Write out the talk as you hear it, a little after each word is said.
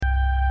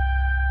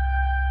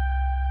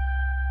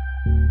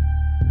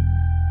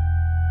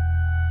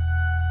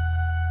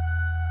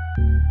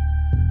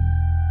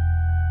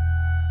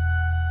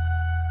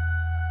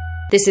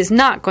This is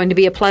not going to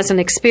be a pleasant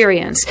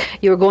experience.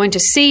 You're going to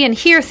see and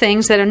hear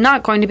things that are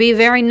not going to be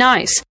very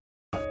nice.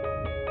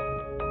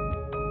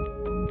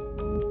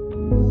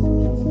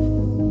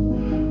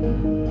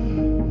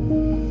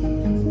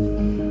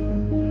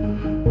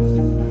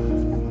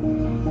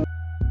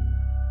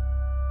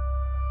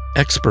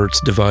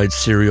 Experts divide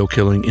serial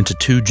killing into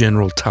two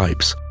general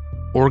types,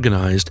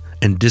 organized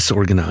and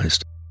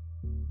disorganized.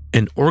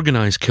 An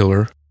organized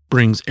killer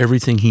brings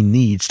everything he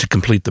needs to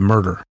complete the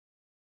murder.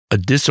 A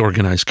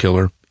disorganized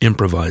killer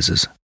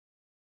improvises.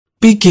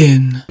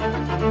 Begin.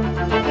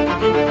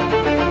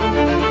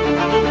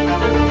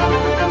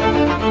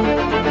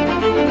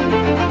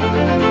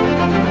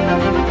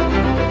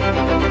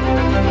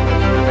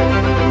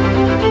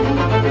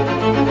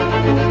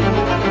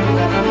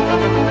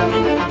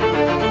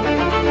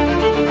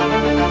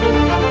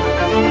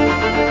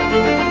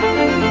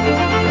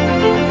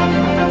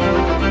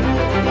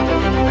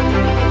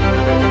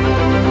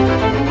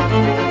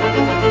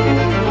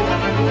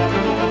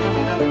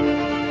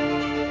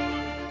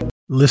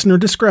 Listener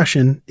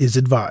discretion is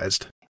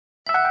advised.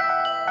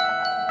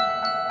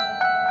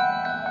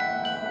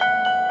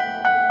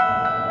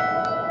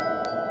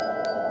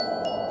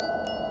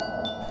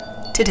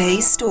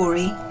 Today's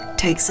story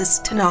takes us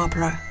to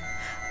Narborough,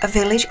 a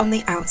village on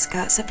the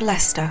outskirts of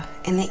Leicester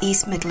in the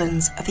East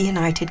Midlands of the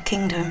United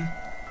Kingdom.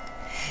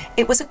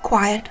 It was a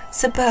quiet,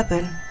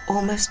 suburban,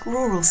 almost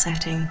rural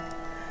setting,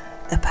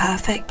 the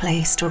perfect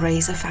place to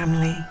raise a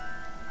family.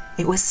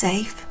 It was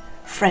safe,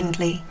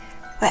 friendly,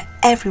 where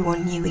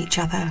everyone knew each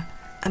other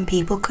and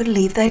people could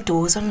leave their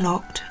doors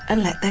unlocked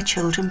and let their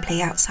children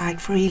play outside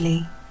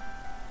freely.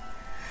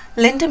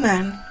 Linda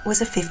Mann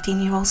was a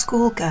 15-year-old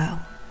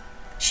schoolgirl.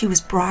 She was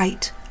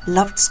bright,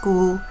 loved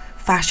school,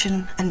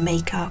 fashion and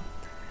makeup,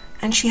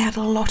 and she had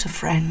a lot of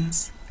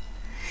friends.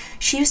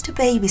 She used to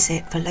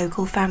babysit for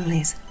local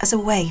families as a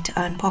way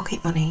to earn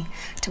pocket money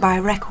to buy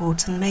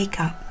records and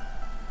makeup.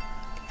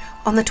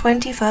 On the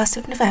 21st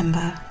of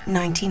November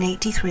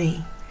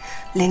 1983,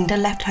 Linda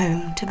left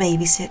home to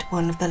babysit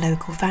one of the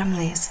local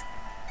families.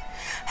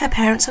 Her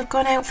parents had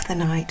gone out for the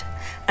night,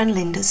 and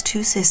Linda's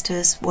two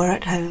sisters were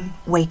at home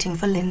waiting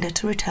for Linda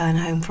to return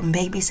home from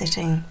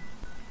babysitting.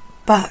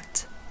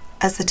 But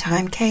as the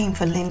time came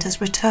for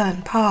Linda's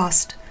return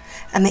passed,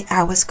 and the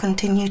hours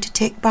continued to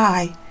tick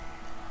by,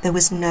 there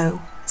was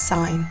no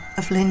sign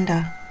of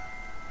Linda.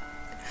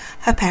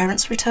 Her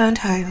parents returned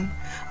home,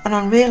 and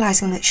on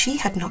realizing that she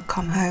had not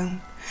come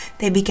home,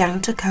 they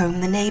began to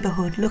comb the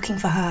neighborhood looking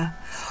for her,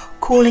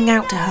 calling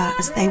out to her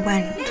as they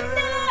went.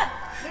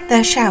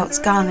 Their shouts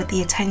garnered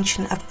the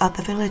attention of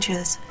other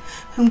villagers,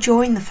 whom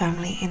joined the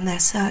family in their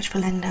search for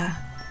Linda.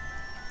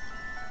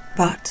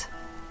 But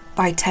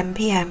by 10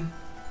 p.m,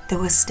 there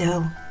was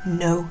still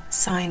no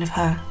sign of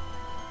her.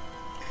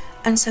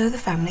 And so the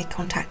family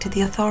contacted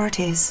the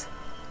authorities.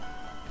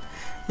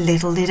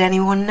 Little did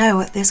anyone know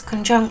at this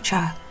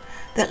conjuncture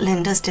that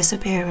Linda's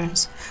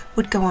disappearance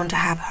would go on to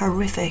have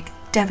horrific,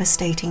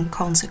 devastating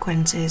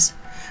consequences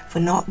for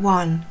not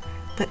one,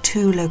 but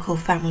two local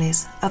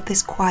families of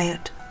this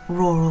quiet,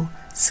 rural,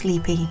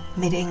 sleepy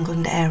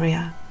mid-England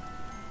area.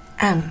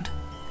 And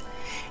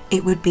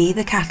it would be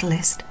the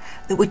catalyst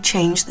that would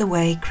change the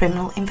way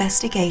criminal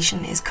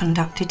investigation is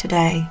conducted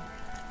today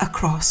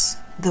across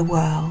the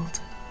world.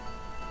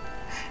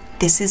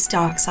 This is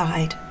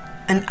Darkside,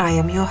 and I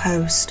am your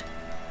host,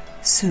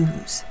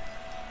 Suze.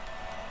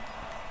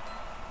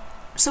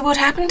 So what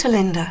happened to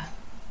Linda?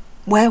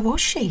 Where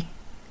was she?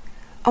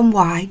 And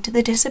why did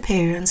the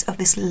disappearance of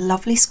this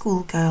lovely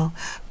schoolgirl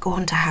go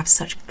on to have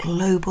such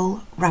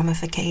global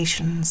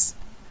ramifications?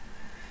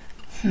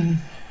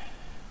 Let's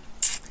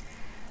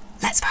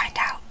find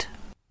out.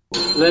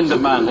 Linda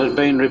Mann had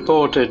been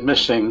reported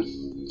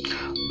missing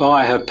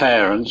by her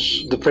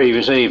parents the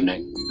previous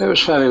evening. It was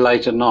fairly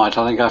late at night,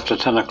 I think after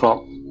 10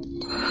 o'clock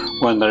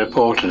when they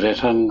reported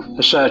it, and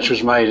a search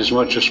was made as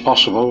much as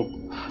possible,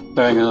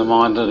 bearing in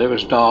mind that it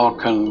was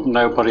dark and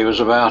nobody was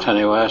about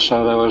anywhere,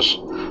 so there was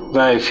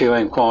very few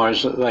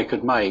inquiries that they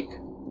could make.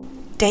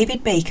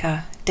 David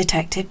Baker,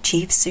 Detective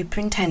Chief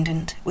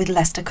Superintendent with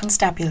Leicester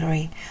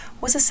Constabulary,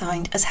 was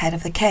assigned as head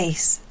of the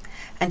case,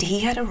 and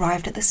he had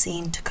arrived at the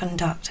scene to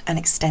conduct an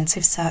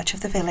extensive search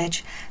of the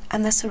village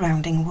and the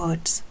surrounding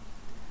woods.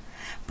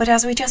 But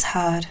as we just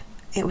heard,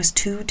 it was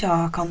too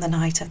dark on the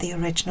night of the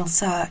original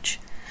search,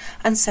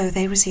 and so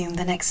they resumed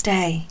the next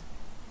day.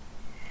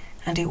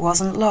 And it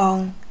wasn't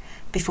long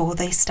before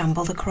they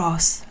stumbled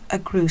across a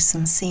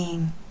gruesome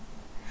scene.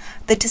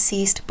 The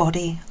deceased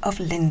body of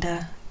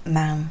Linda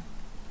Mann.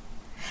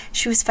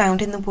 She was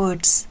found in the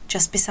woods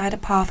just beside a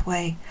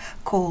pathway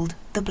called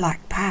the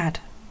Black Pad.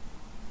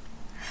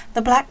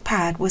 The Black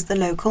Pad was the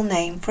local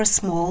name for a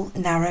small,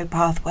 narrow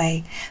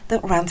pathway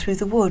that ran through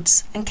the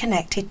woods and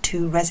connected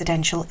two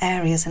residential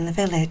areas in the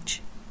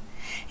village.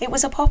 It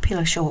was a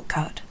popular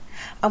shortcut,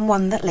 and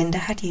one that Linda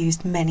had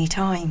used many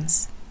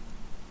times.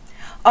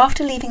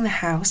 After leaving the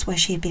house where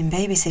she had been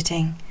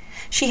babysitting,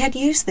 she had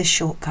used this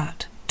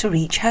shortcut to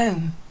reach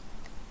home.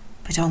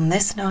 But on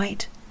this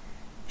night,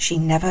 she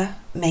never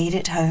made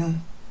it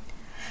home.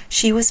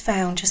 She was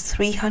found just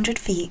 300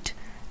 feet,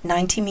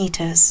 90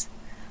 meters,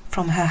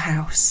 from her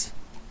house.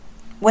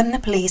 When the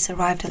police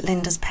arrived at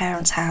Linda's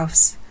parents'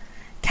 house,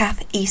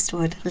 Kath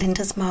Eastwood,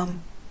 Linda's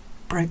mum,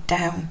 broke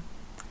down.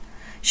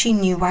 She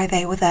knew why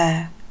they were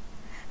there.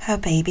 Her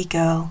baby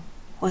girl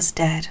was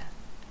dead.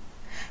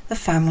 The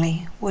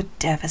family were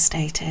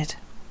devastated.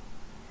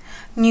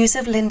 News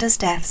of Linda's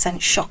death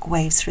sent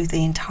shockwaves through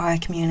the entire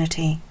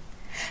community.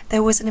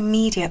 There was an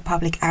immediate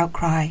public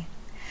outcry,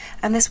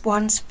 and this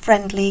once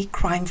friendly,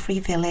 crime-free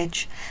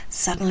village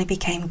suddenly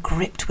became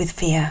gripped with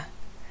fear.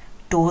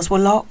 Doors were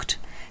locked,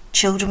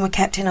 children were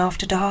kept in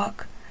after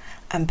dark,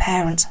 and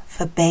parents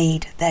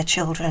forbade their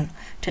children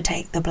to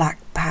take the Black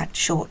Pad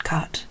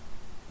shortcut.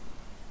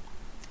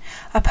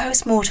 A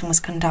post-mortem was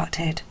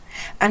conducted,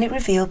 and it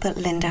revealed that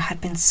Linda had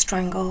been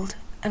strangled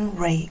and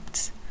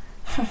raped.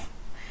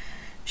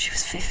 She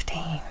was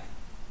 15.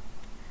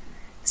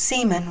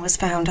 Semen was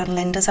found on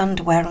Linda's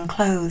underwear and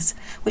clothes,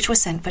 which were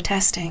sent for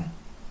testing.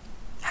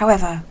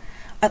 However,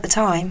 at the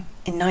time,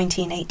 in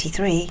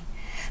 1983,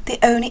 the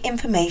only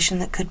information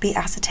that could be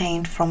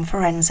ascertained from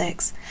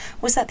forensics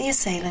was that the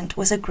assailant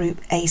was a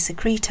Group A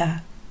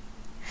secretor.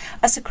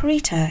 A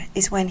secretor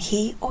is when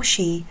he or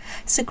she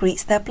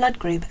secretes their blood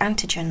group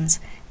antigens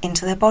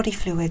into their body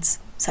fluids,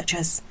 such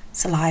as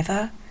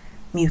saliva,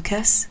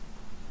 mucus,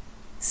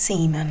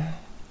 semen.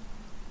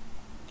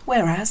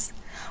 Whereas,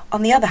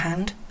 on the other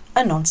hand,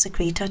 a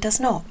non-secretor does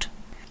not.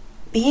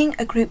 Being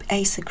a Group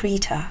A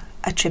secretor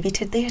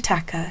attributed the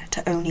attacker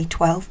to only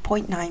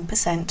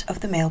 12.9% of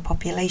the male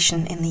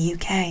population in the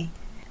UK,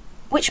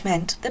 which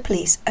meant the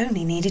police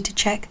only needed to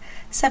check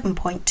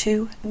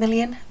 7.2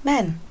 million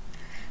men.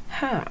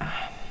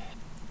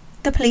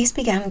 The police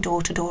began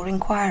door-to-door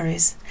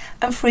inquiries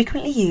and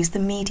frequently used the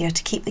media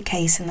to keep the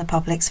case in the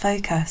public's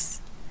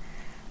focus.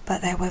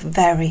 But there were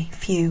very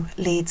few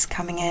leads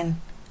coming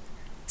in.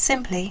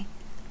 Simply,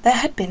 there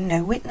had been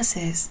no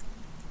witnesses.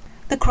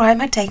 The crime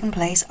had taken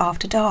place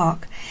after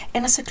dark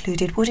in a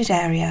secluded wooded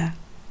area.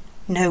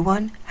 No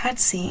one had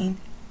seen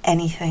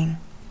anything.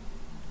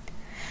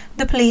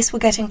 The police were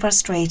getting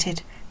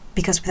frustrated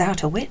because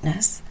without a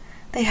witness,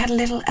 they had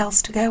little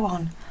else to go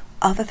on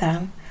other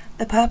than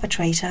the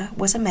perpetrator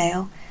was a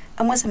male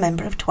and was a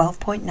member of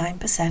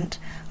 12.9%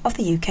 of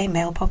the UK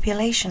male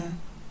population.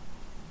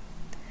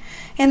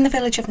 In the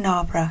village of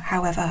Narborough,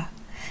 however,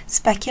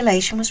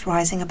 speculation was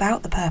rising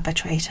about the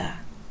perpetrator.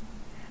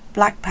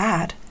 Black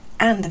Pad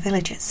and the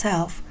village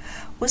itself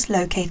was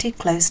located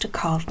close to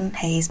Carlton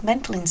Hayes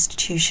Mental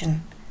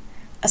Institution,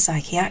 a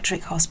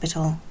psychiatric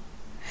hospital,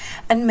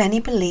 and many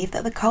believed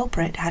that the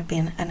culprit had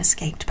been an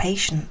escaped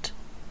patient.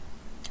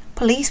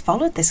 Police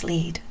followed this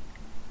lead,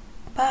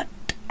 but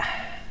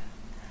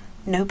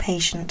no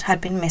patient had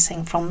been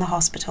missing from the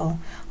hospital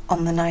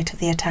on the night of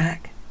the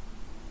attack.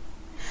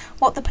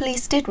 What the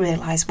police did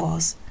realise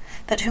was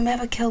that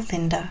whomever killed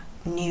Linda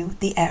knew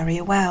the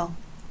area well.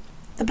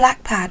 The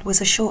Black Pad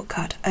was a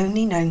shortcut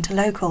only known to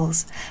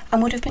locals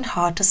and would have been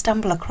hard to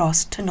stumble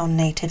across to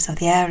non-natives of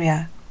the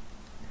area.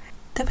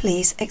 The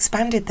police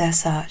expanded their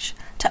search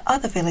to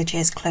other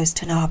villages close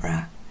to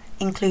Narborough,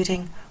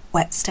 including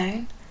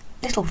Whetstone,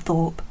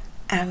 Littlethorpe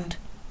and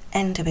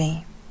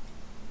Enderby.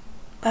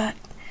 But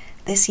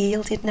this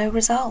yielded no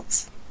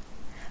results,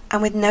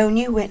 and with no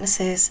new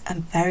witnesses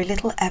and very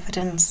little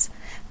evidence,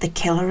 the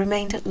killer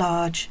remained at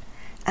large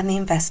and the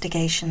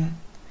investigation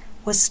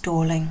was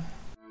stalling.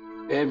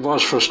 It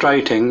was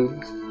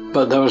frustrating,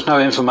 but there was no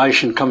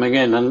information coming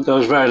in and there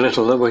was very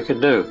little that we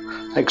could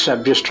do,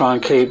 except just try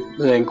and keep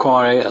the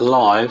inquiry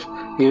alive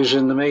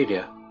using the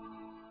media.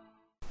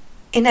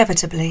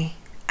 Inevitably,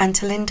 and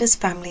to Linda's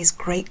family's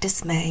great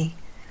dismay,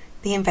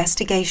 the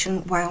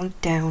investigation wound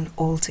down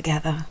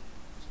altogether.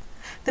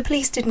 The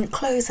police didn't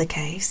close the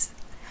case,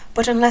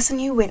 but unless a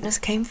new witness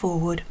came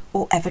forward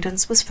or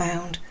evidence was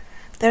found,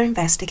 their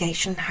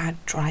investigation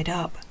had dried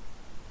up.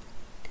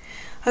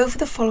 Over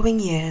the following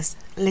years,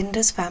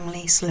 Linda's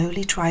family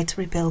slowly tried to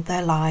rebuild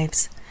their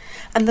lives,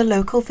 and the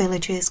local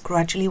villages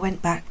gradually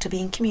went back to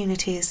being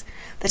communities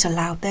that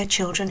allowed their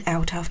children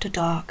out after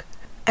dark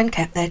and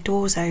kept their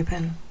doors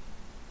open.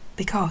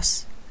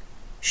 Because,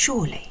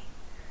 surely,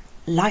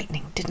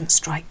 lightning didn't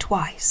strike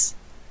twice.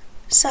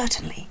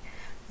 Certainly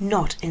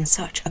not in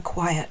such a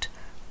quiet,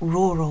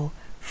 rural,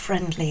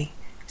 friendly,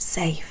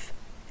 safe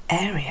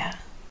area.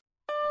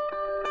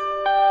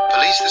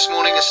 Police this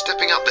morning are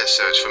stepping up their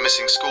search for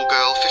missing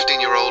schoolgirl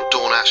 15-year-old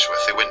Dawn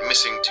Ashworth, who went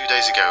missing 2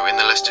 days ago in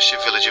the Leicestershire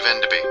village of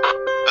Enderby.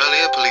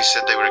 Earlier, police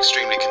said they were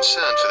extremely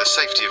concerned for the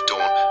safety of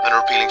Dawn and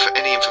are appealing for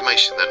any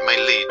information that may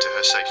lead to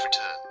her safe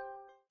return.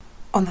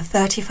 On the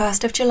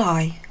 31st of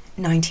July,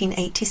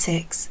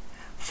 1986,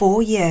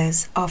 4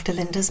 years after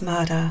Linda's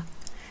murder,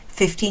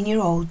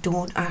 15-year-old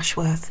Dawn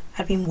Ashworth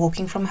had been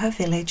walking from her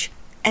village,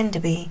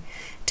 Enderby,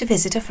 to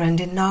visit a friend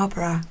in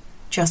Narborough,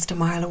 just a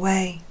mile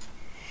away.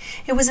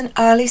 It was an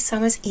early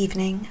summer's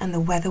evening and the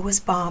weather was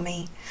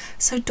balmy,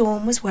 so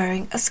Dawn was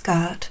wearing a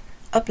skirt,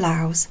 a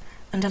blouse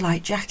and a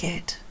light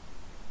jacket.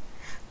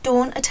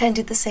 Dawn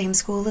attended the same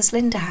school as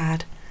Linda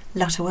had,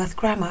 Lutterworth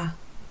Grammar.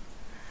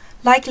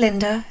 Like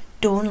Linda,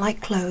 Dawn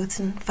liked clothes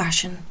and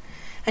fashion,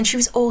 and she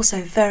was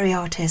also very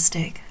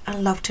artistic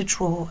and loved to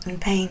draw and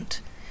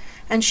paint,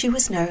 and she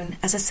was known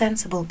as a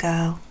sensible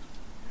girl.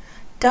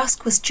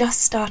 Dusk was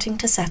just starting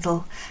to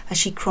settle as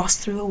she crossed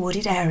through a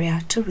wooded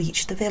area to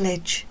reach the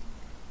village.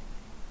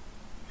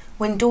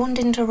 When Dawn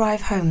didn't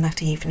arrive home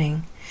that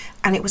evening,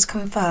 and it was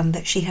confirmed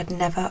that she had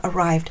never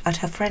arrived at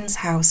her friend's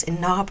house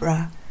in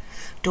Narborough,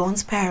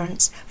 Dawn's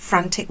parents,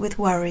 frantic with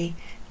worry,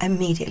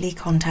 immediately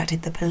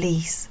contacted the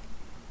police.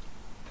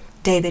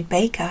 David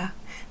Baker,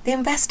 the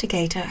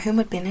investigator whom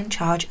had been in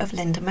charge of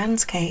Linda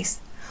Mann's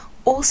case,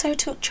 also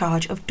took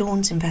charge of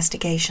Dawn's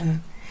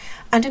investigation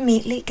and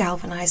immediately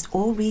galvanized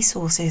all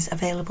resources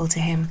available to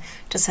him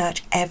to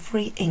search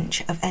every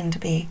inch of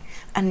Enderby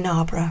and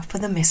Narborough for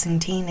the missing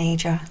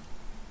teenager.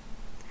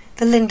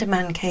 The Linda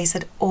Mann case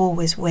had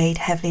always weighed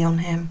heavily on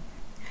him,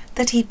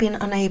 that he'd been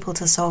unable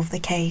to solve the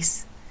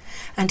case,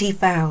 and he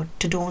vowed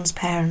to Dawn's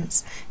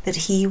parents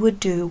that he would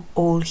do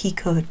all he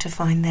could to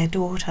find their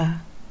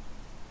daughter.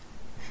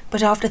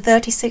 But after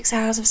 36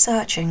 hours of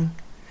searching,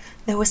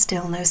 there was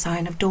still no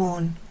sign of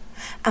Dawn,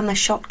 and the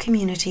shocked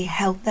community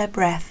held their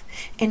breath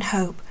in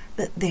hope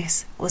that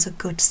this was a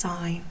good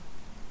sign.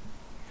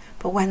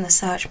 But when the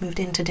search moved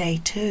into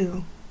day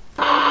 2,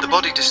 The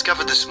body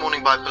discovered this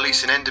morning by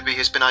police in Enderby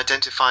has been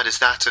identified as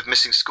that of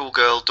missing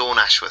schoolgirl Dawn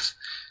Ashworth.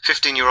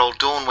 15-year-old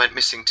Dawn went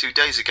missing 2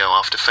 days ago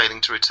after failing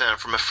to return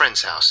from a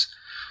friend's house.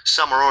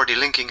 Some are already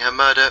linking her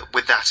murder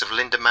with that of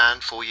Linda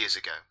Mann 4 years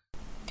ago.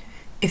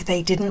 if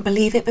they didn't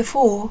believe it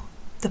before,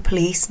 the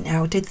police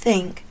now did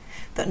think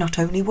that not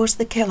only was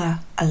the killer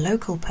a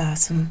local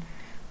person,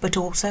 but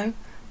also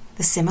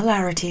the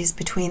similarities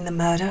between the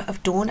murder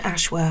of Dawn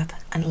Ashworth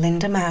and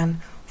Linda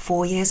Mann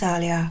 4 years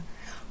earlier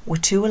were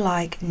too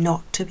alike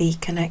not to be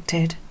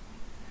connected.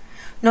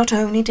 Not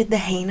only did the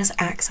heinous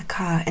acts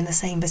occur in the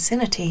same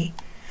vicinity,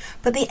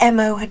 but the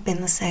MO had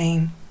been the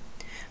same.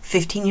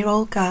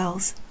 15-year-old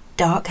girls,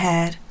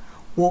 dark-haired,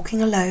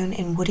 walking alone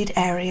in wooded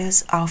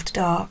areas after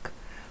dark,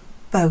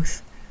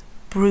 both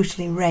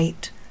brutally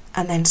raped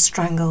and then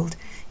strangled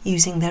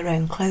using their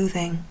own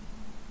clothing.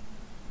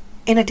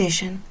 In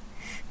addition,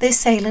 the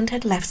assailant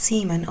had left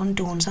semen on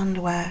Dawn's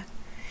underwear,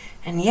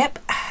 and yep,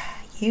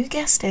 you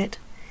guessed it,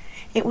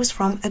 it was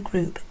from a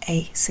group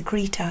A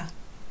secretor,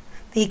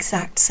 the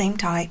exact same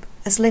type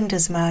as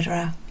Linda's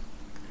murderer.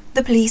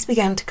 The police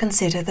began to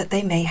consider that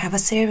they may have a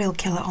serial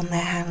killer on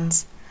their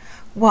hands,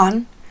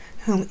 one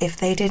whom, if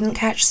they didn't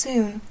catch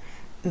soon,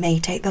 may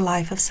take the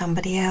life of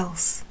somebody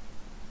else.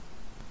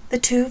 The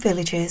two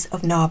villages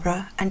of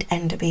Narborough and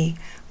Enderby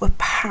were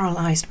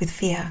paralysed with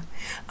fear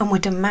and were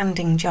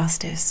demanding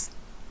justice.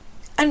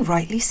 And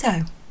rightly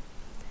so.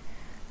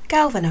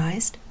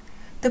 Galvanised,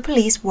 the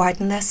police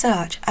widened their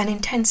search and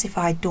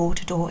intensified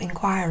door-to-door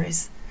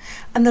inquiries,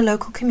 and the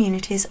local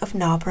communities of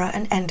Narborough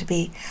and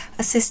Enderby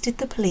assisted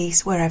the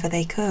police wherever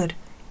they could,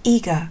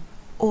 eager,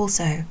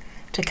 also,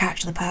 to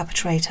catch the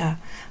perpetrator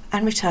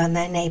and return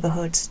their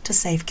neighbourhoods to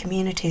safe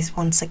communities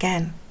once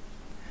again.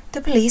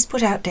 The police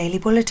put out daily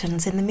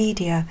bulletins in the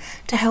media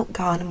to help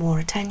garner more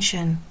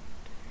attention.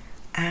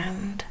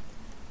 And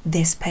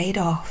this paid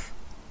off.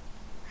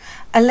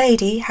 A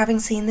lady, having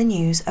seen the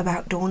news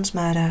about Dawn's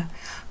murder,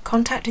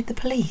 contacted the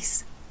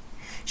police.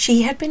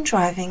 She had been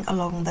driving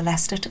along the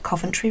Leicester to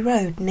Coventry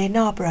Road near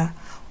Narborough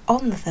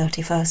on the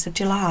 31st of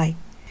July.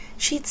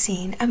 She'd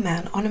seen a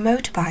man on a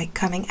motorbike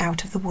coming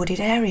out of the wooded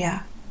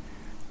area,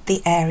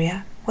 the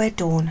area where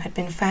Dawn had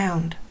been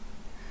found.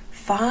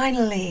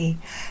 Finally,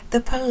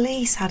 the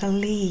police had a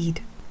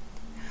lead.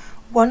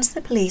 Once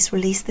the police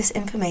released this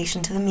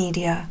information to the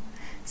media,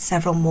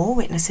 several more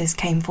witnesses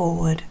came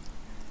forward.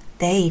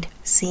 They'd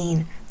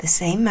seen the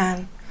same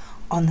man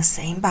on the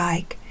same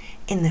bike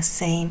in the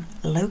same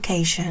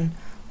location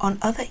on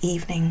other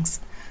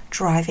evenings,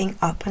 driving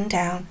up and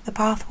down the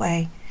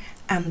pathway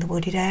and the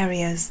wooded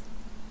areas.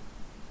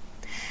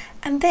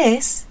 And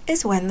this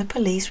is when the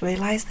police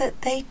realised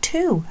that they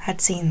too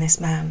had seen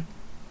this man.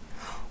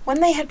 When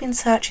they had been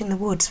searching the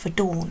woods for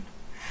Dawn,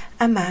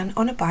 a man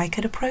on a bike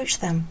had approached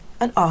them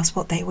and asked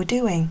what they were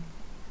doing.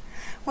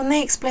 When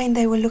they explained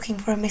they were looking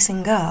for a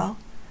missing girl,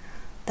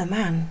 the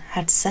man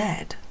had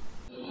said,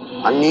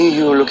 "I knew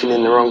you were looking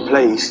in the wrong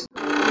place."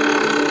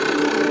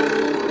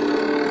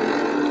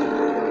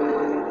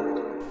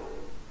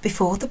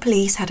 Before the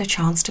police had a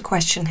chance to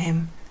question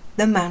him,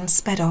 the man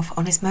sped off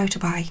on his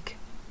motorbike.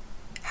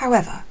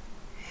 However,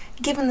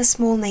 given the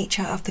small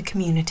nature of the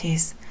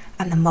communities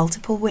and the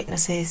multiple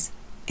witnesses,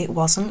 it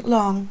wasn't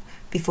long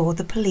before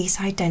the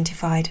police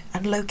identified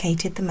and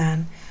located the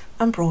man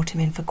and brought him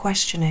in for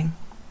questioning.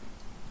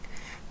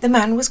 The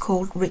man was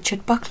called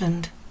Richard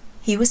Buckland.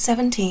 He was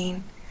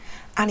 17,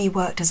 and he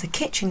worked as a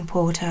kitchen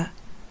porter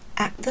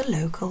at the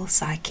local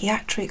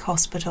psychiatric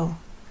hospital,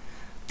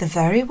 the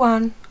very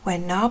one where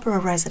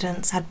Narborough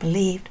residents had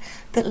believed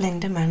that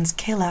Linda Mann's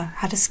killer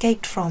had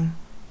escaped from.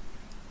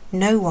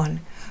 No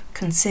one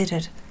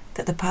considered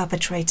that the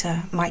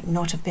perpetrator might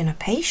not have been a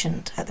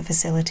patient at the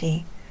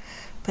facility,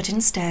 but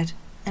instead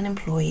an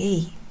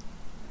employee.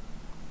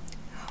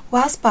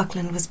 Whilst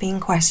Buckland was being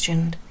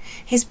questioned,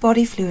 his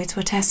body fluids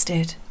were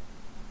tested.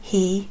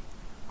 He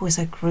was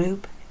a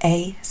Group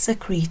A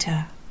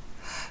secretor,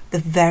 the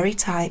very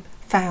type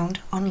found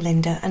on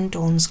Linda and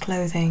Dawn's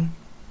clothing.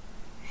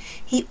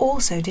 He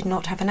also did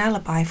not have an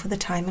alibi for the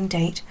time and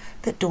date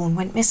that Dawn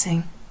went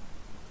missing.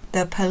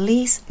 The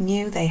police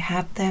knew they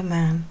had their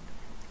man.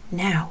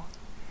 Now,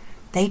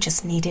 they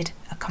just needed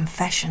a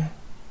confession.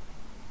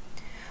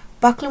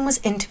 Buckland was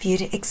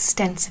interviewed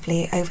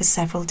extensively over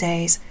several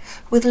days,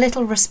 with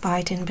little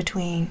respite in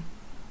between.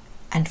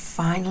 And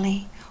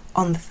finally,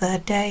 on the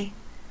third day,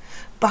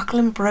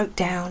 Buckland broke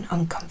down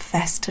and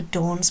confessed to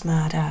Dawn's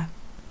murder.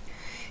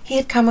 He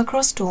had come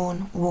across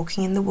Dawn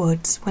walking in the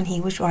woods when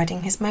he was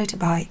riding his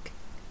motorbike.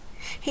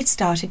 He'd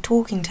started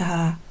talking to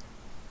her,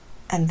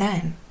 and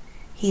then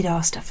he'd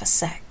asked her for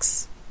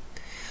sex.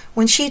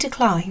 When she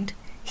declined,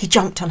 he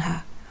jumped on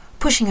her,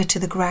 pushing her to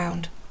the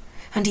ground,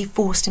 and he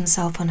forced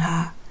himself on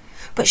her.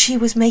 But she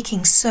was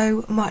making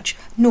so much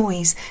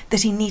noise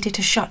that he needed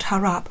to shut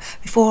her up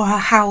before her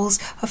howls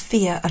of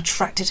fear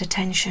attracted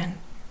attention.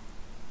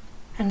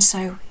 And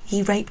so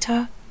he raped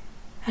her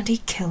and he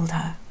killed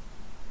her.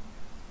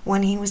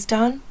 When he was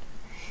done,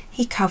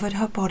 he covered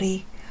her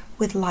body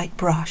with light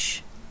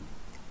brush.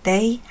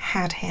 They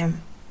had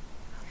him.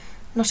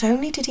 Not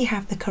only did he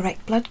have the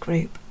correct blood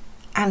group,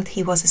 and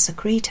he was a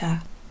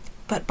secretor,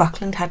 but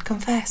Buckland had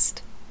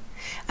confessed,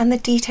 and the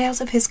details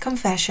of his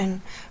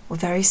confession were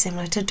very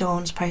similar to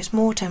Dawn's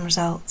post-mortem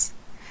results,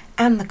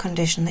 and the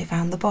condition they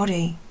found the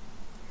body.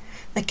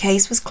 The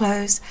case was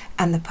closed,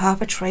 and the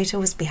perpetrator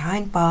was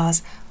behind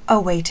bars,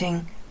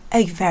 awaiting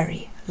a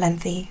very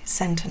lengthy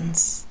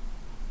sentence.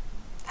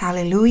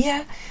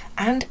 Hallelujah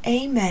and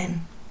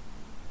amen.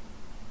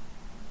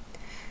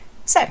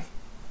 So,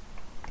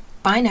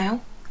 by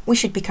now, we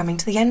should be coming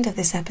to the end of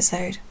this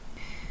episode.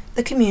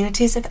 The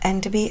communities of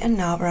Enderby and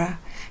Narborough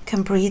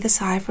can breathe a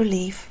sigh of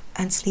relief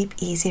and sleep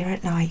easier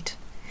at night,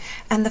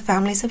 and the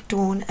families of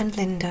Dawn and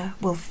Linda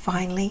will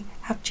finally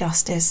have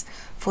justice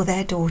for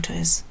their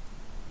daughters.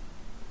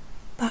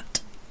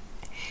 But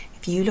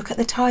if you look at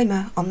the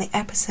timer on the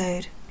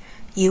episode,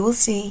 you will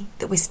see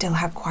that we still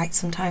have quite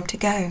some time to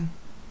go.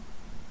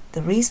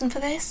 The reason for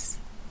this?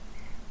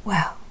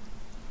 Well,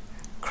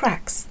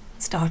 cracks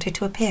started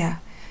to appear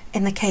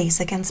in the case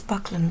against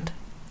Buckland.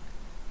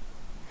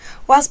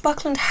 Whilst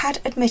Buckland had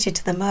admitted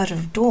to the murder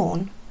of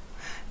Dawn,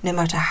 no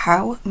matter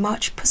how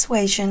much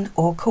persuasion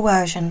or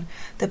coercion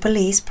the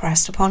police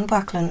pressed upon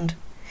Buckland,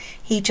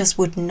 he just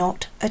would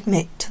not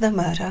admit to the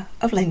murder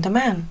of Linda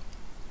Mann.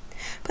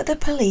 But the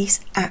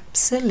police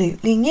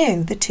absolutely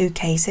knew the two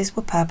cases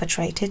were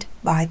perpetrated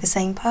by the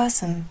same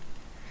person.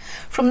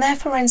 From their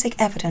forensic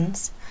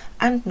evidence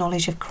and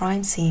knowledge of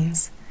crime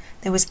scenes,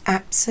 there was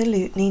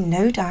absolutely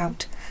no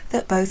doubt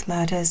that both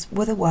murders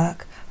were the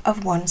work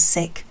of one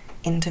sick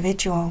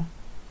individual.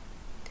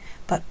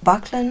 But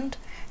Buckland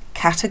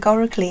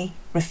categorically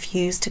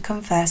refused to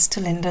confess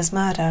to Linda's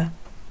murder.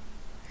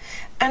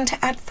 And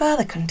to add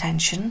further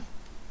contention,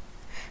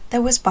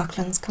 there was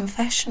Buckland's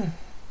confession.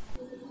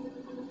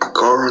 I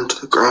got her onto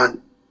the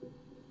ground.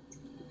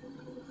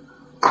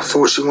 I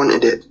thought she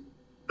wanted it,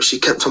 but she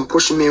kept on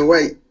pushing me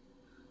away,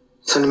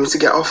 telling me to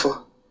get off her.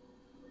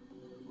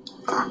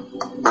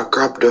 I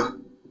grabbed her.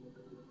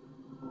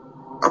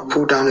 I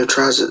pulled down her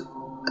trousers,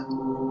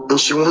 and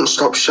she wouldn't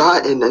stop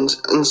shouting, and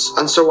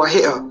so I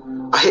hit her.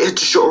 I hit her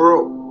to shut her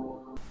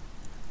up.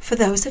 For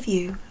those of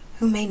you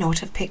who may not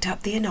have picked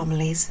up the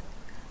anomalies,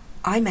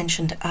 I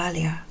mentioned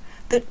earlier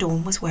that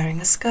Dawn was wearing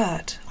a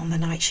skirt on the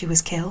night she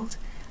was killed,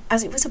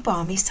 as it was a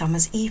balmy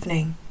summer's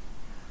evening.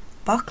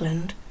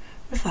 Buckland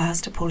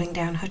refers to pulling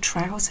down her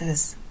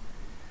trousers.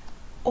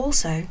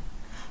 Also,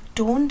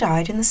 Dawn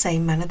died in the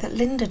same manner that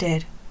Linda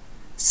did,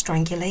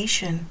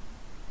 strangulation.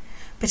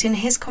 But in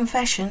his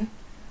confession,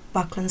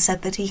 Buckland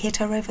said that he hit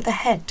her over the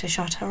head to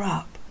shut her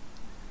up.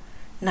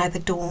 Neither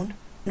Dawn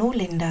nor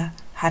Linda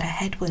had a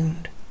head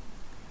wound.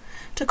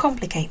 To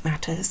complicate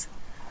matters,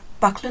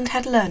 Buckland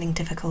had learning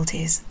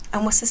difficulties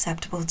and was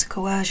susceptible to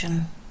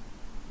coercion.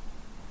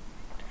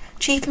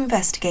 Chief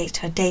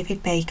Investigator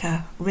David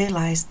Baker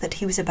realised that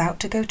he was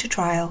about to go to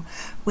trial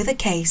with a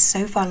case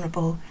so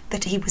vulnerable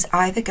that he was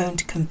either going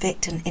to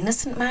convict an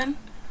innocent man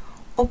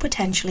or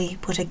potentially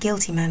put a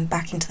guilty man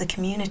back into the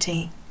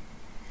community.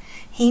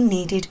 He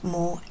needed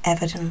more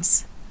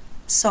evidence,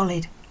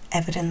 solid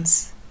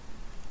evidence,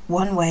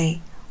 one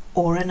way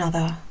or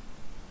another.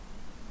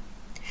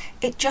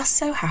 It just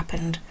so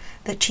happened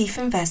that Chief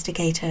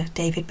Investigator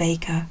David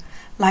Baker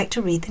liked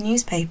to read the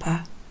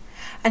newspaper,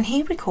 and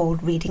he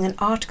recalled reading an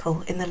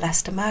article in the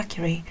Leicester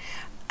Mercury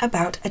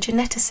about a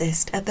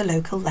geneticist at the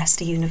local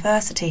Leicester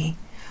University,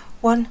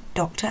 one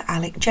Dr.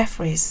 Alec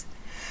Jeffreys,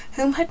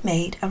 whom had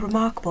made a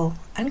remarkable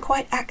and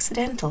quite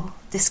accidental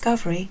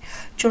discovery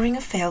during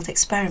a failed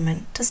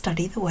experiment to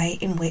study the way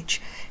in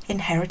which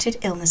inherited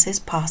illnesses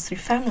pass through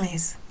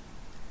families.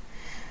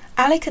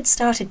 Alec had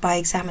started by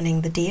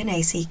examining the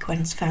DNA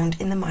sequence found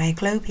in the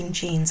myoglobin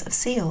genes of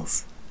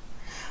seals.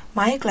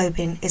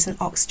 Myoglobin is an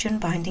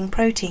oxygen-binding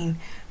protein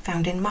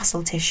found in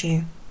muscle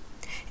tissue.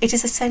 It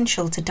is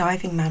essential to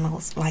diving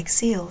mammals like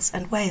seals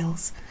and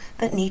whales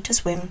that need to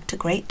swim to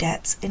great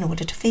depths in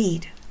order to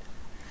feed.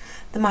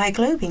 The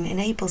myoglobin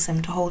enables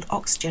them to hold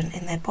oxygen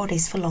in their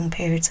bodies for long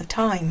periods of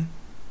time.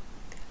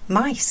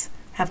 Mice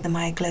have the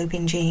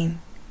myoglobin gene,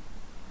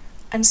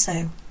 and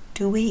so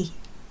do we.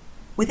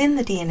 Within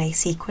the DNA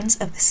sequence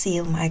of the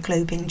seal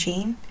myoglobin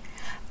gene,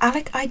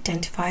 Alec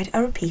identified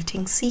a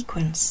repeating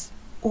sequence,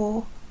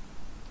 or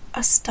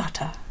a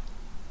stutter.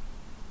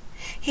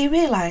 He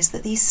realized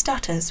that these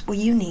stutters were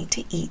unique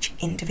to each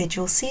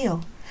individual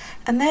seal,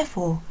 and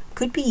therefore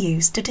could be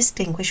used to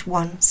distinguish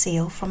one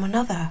seal from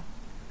another,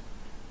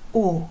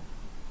 or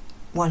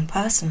one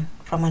person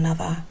from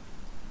another.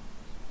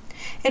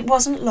 It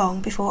wasn't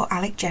long before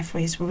Alec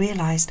Jeffreys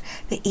realized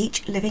that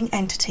each living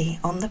entity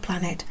on the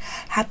planet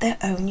had their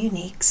own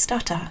unique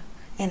stutter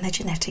in their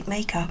genetic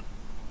makeup.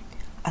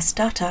 A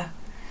stutter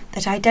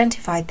that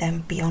identified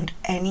them beyond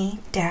any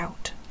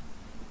doubt.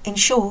 In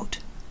short,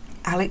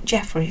 Alec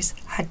Jeffreys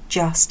had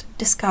just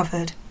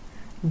discovered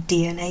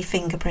DNA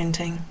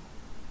fingerprinting.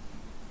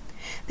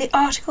 The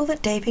article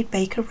that David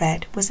Baker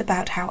read was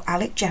about how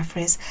Alec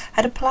Jeffreys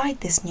had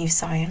applied this new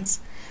science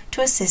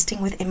to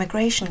assisting with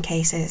immigration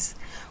cases,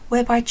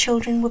 whereby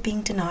children were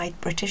being denied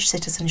British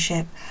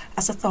citizenship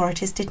as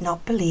authorities did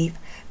not believe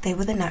they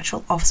were the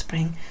natural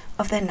offspring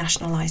of their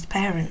nationalised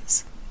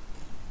parents.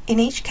 In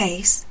each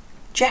case,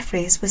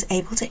 Jeffreys was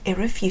able to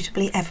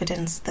irrefutably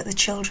evidence that the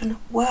children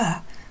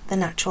were the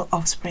natural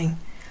offspring,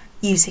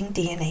 using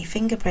DNA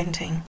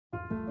fingerprinting.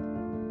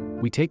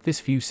 We take this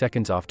few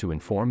seconds off to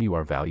inform you,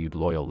 our valued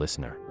loyal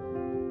listener,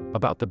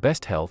 about the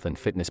best health and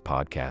fitness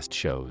podcast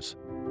shows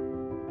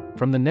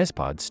from the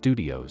Nespod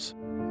Studios.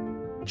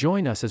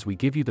 Join us as we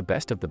give you the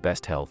best of the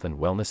best health and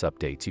wellness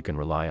updates you can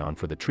rely on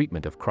for the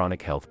treatment of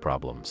chronic health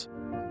problems.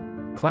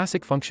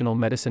 Classic functional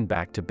medicine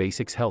back to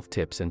basics health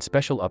tips and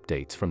special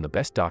updates from the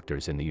best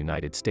doctors in the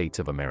United States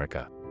of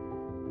America.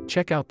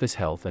 Check out this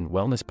health and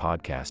wellness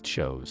podcast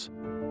shows.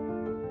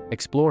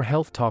 Explore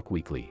Health Talk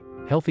Weekly,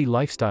 Healthy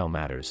Lifestyle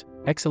Matters,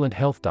 Excellent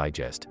Health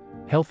Digest,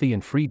 Healthy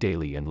and Free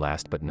Daily, and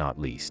last but not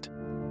least,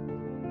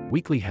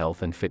 Weekly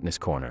Health and Fitness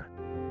Corner.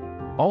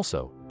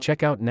 Also,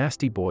 check out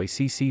Nasty Boy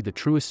CC, the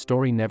truest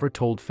story never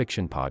told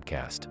fiction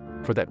podcast,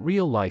 for that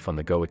real life on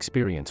the go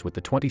experience with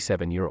the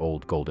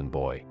 27-year-old golden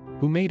boy,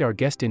 who made our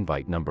guest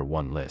invite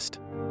 #1 list.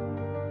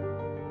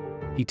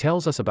 He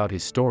tells us about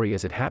his story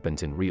as it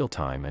happens in real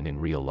time and in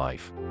real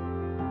life.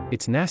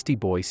 It's Nasty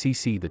Boy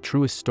CC, the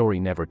truest story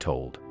never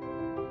told.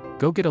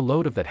 Go get a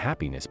load of that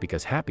happiness,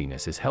 because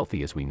happiness is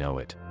healthy as we know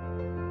it.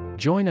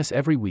 Join us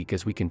every week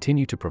as we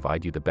continue to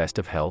provide you the best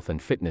of health and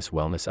fitness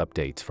wellness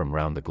updates from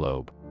around the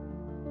globe.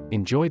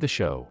 Enjoy the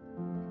show.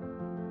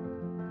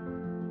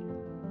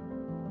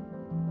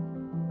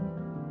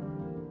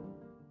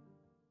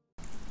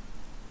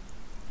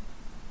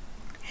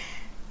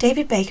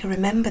 David Baker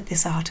remembered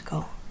this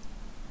article.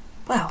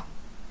 Well,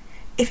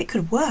 if it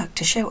could work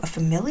to show a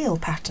familial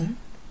pattern,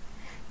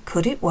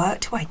 could it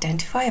work to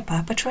identify a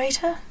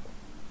perpetrator?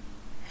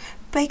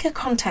 Baker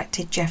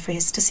contacted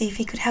Jeffreys to see if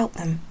he could help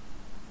them.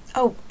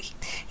 Oh,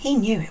 he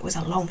knew it was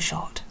a long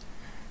shot.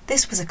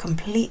 This was a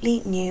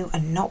completely new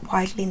and not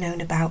widely known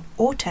about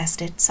or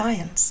tested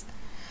science.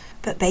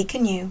 But Baker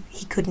knew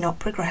he could not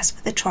progress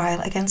with the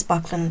trial against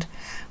Buckland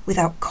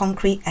without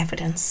concrete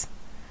evidence,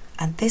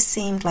 and this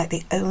seemed like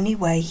the only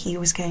way he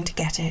was going to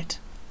get it.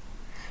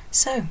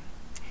 So,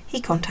 he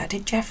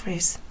contacted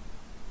Jeffreys.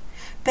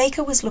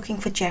 Baker was looking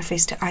for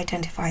Jeffreys to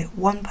identify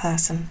one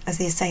person as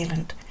the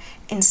assailant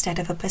instead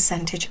of a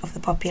percentage of the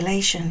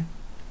population.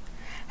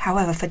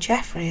 However, for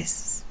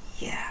Jeffreys,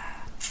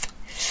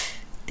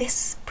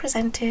 this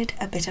presented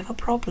a bit of a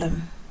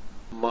problem.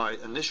 My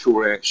initial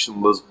reaction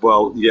was,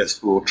 well,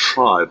 yes, we'll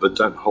try, but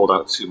don't hold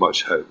out too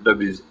much hope.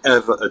 Nobody's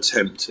ever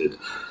attempted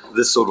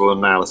this sort of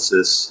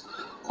analysis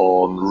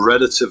on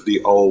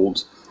relatively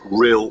old,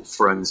 real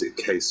forensic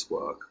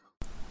casework.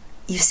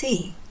 You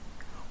see,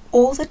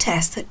 all the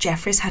tests that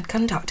Jeffreys had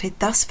conducted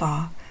thus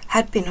far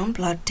had been on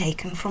blood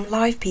taken from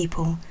live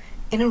people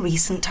in a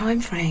recent time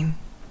frame.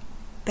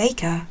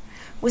 Baker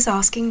was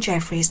asking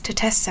Jeffreys to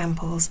test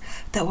samples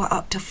that were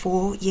up to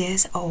 4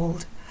 years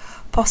old,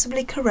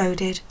 possibly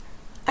corroded,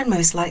 and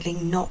most likely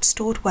not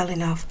stored well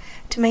enough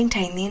to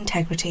maintain the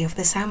integrity of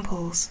the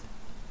samples.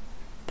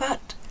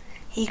 But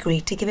he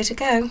agreed to give it a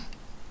go.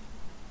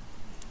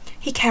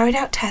 He carried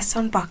out tests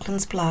on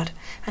Buckland's blood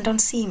and on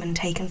semen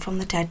taken from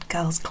the dead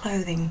girl's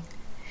clothing.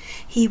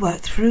 He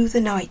worked through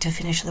the night to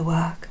finish the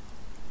work.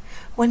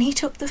 When he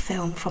took the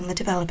film from the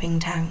developing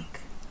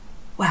tank,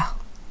 well,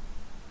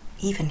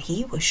 even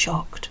he was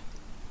shocked.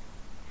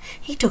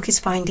 He took his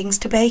findings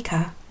to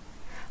Baker,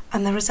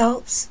 and the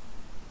results,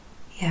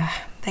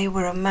 they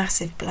were a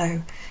massive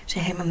blow to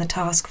him and the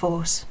task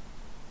force.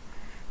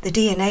 The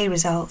DNA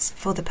results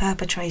for the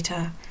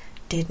perpetrator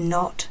did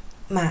not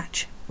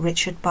match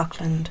Richard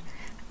Buckland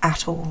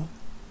at all.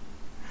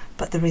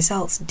 But the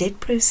results did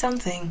prove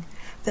something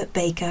that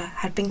Baker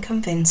had been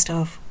convinced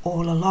of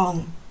all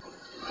along.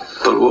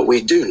 But what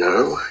we do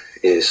know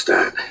is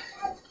that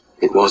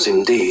it was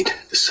indeed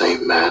the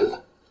same man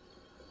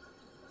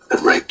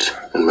had raped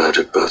and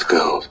murdered both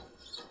girls.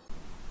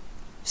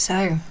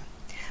 So,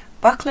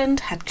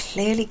 Buckland had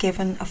clearly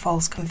given a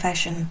false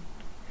confession.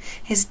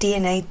 His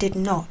DNA did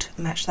not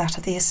match that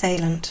of the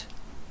assailant.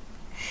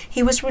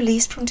 He was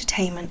released from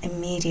detainment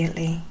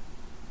immediately.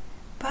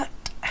 But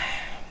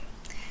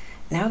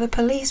now the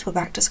police were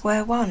back to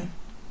square one,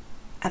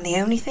 and the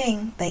only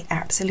thing they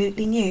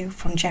absolutely knew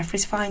from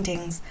Jeffrey's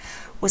findings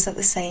was that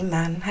the same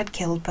man had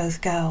killed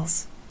both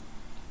girls.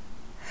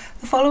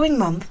 The following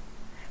month,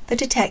 the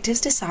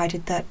detectives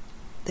decided that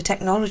the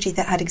technology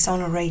that had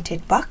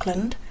exonerated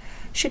Buckland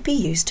should be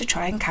used to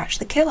try and catch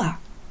the killer.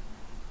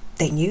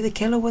 They knew the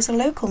killer was a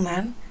local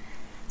man,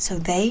 so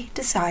they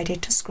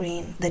decided to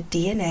screen the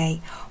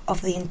DNA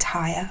of the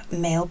entire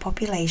male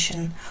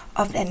population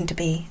of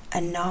Enderby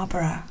and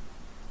Narborough.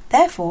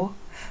 Therefore,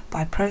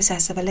 by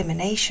process of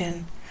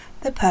elimination,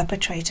 the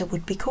perpetrator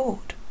would be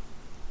caught.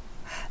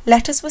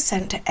 Letters were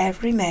sent to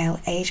every male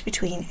aged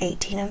between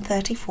 18 and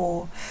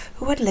 34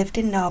 who had lived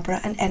in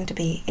Narborough and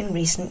Enderby in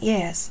recent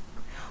years,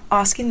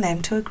 asking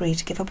them to agree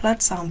to give a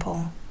blood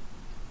sample.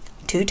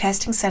 2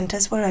 testing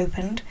centres were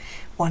opened,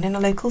 one in a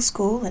local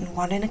school and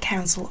one in a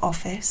council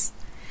office,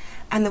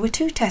 and there were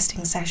 2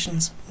 testing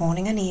sessions,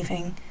 morning and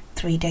evening,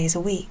 3 days a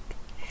week.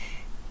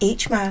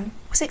 Each man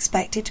was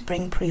expected to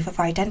bring proof of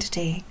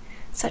identity,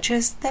 such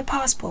as their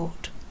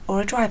passport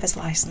or a driver's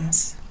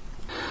licence.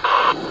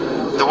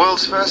 The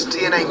world's first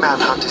DNA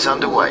manhunt is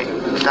underway.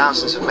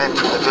 Thousands of men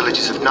from the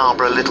villages of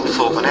Narborough,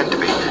 Littlethorpe and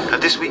Enderby have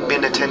this week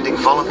been attending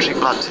voluntary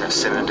blood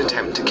tests in an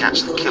attempt to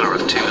catch the killer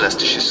of 2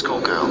 Leicestershire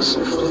schoolgirls.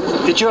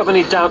 Did you have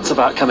any doubts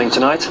about coming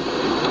tonight?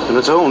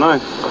 Not at all, no.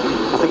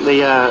 I think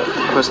the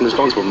person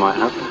responsible might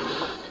have.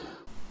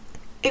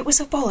 It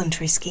was a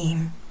voluntary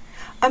scheme,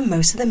 and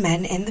most of the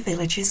men in the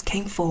villages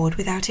came forward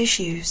without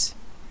issues.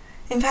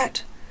 In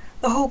fact,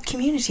 the whole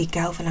community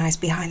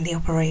galvanised behind the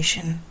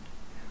operation.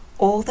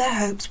 All their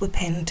hopes were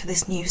pinned to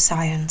this new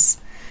science,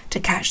 to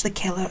catch the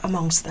killer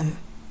amongst them.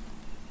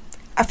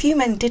 A few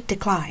men did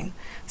decline,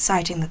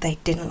 citing that they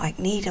didn't like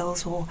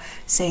needles or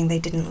saying they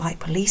didn't like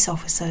police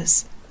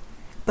officers.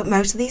 But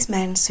most of these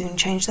men soon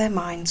changed their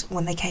minds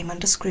when they came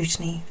under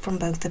scrutiny from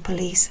both the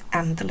police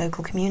and the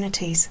local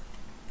communities.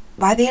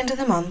 By the end of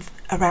the month,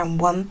 around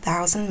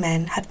 1,000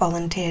 men had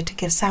volunteered to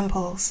give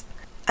samples,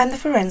 and the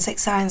forensic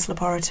science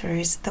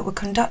laboratories that were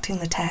conducting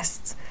the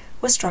tests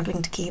were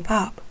struggling to keep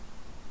up.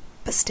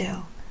 But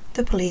still,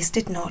 the police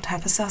did not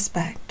have a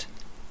suspect.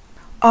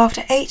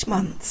 After 8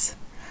 months,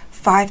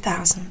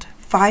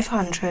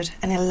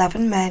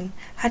 5,511 men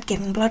had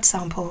given blood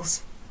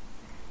samples,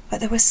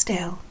 but there was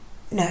still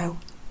no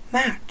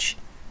match.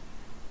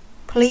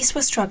 Police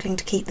were struggling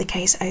to keep the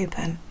case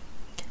open,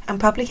 and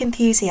public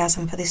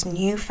enthusiasm for this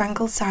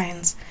newfangled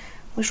science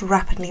was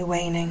rapidly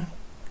waning.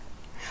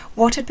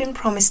 What had been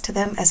promised to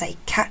them as a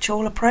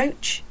catch-all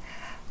approach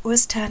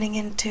was turning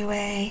into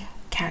a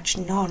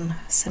catch-none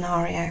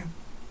scenario.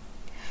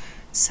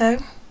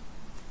 So,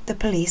 the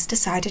police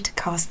decided to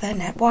cast their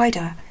net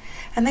wider,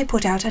 and they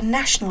put out a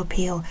national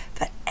appeal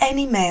for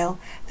any male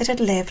that had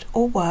lived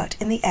or worked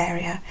in the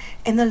area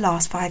in the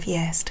last 5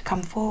 years to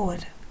come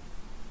forward.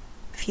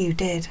 Few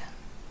did,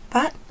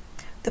 but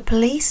the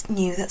police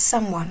knew that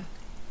someone,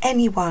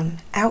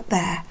 anyone out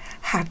there,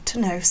 had to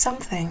know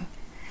something,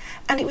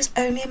 and it was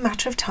only a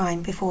matter of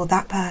time before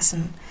that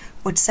person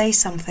would say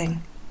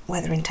something,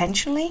 whether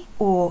intentionally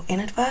or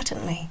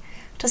inadvertently,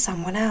 to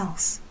someone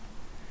else.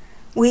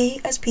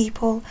 We, as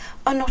people,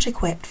 are not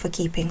equipped for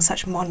keeping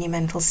such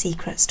monumental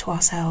secrets to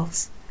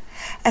ourselves,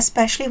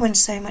 especially when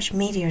so much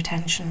media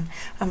attention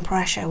and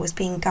pressure was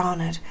being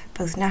garnered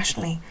both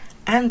nationally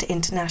and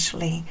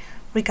internationally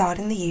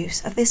regarding the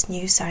use of this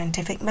new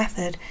scientific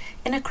method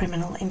in a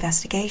criminal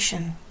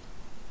investigation.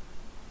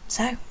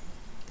 So,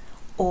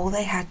 all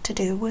they had to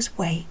do was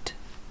wait.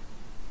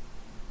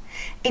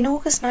 In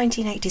August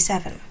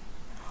 1987,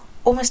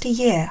 almost a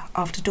year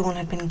after Dawn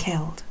had been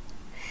killed,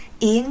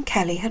 Ian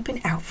Kelly had been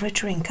out for a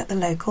drink at the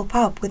local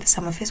pub with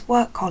some of his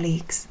work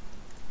colleagues.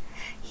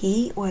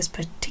 He was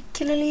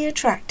particularly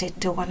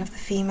attracted to one of the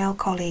female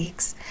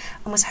colleagues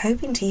and was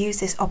hoping to use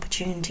this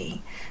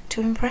opportunity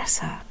to impress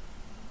her.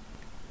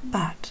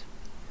 But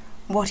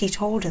what he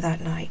told her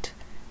that night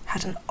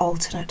had an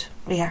alternate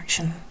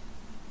reaction.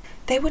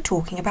 They were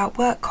talking about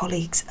work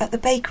colleagues at the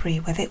bakery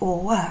where they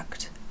all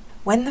worked.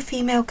 When the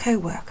female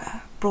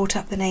co-worker brought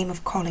up the name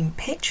of Colin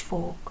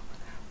Pitchfork,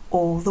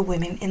 all the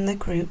women in the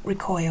group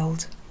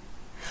recoiled.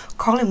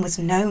 Colin was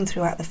known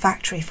throughout the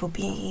factory for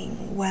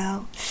being,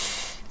 well,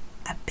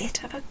 a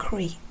bit of a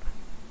creep.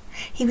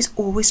 He was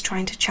always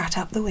trying to chat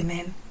up the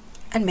women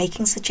and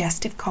making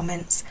suggestive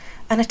comments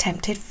and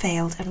attempted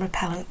failed and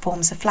repellent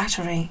forms of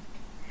flattery.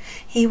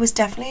 He was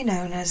definitely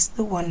known as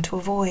the one to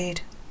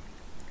avoid.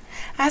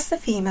 As the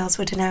females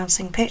were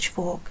denouncing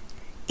Pitchfork,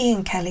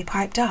 Ian Kelly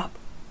piped up,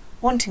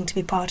 wanting to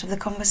be part of the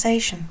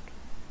conversation,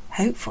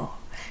 hopeful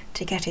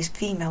to get his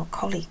female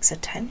colleagues'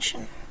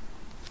 attention.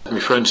 My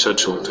friend said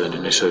something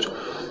and he said,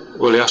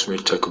 well, he asked me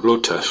to take a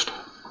blood test.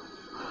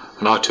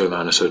 And I turned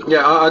around and said,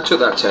 yeah, I took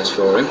that test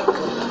for him.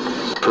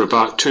 For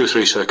about 2 or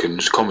 3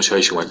 seconds, the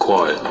conversation went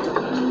quiet.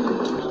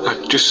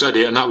 I just said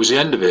it and that was the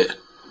end of it.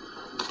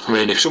 I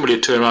mean, if somebody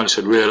had turned around and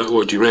said,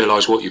 "Well, do you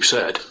realise what you've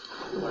said?"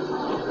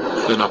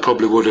 then I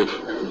probably would have,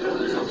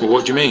 "Well,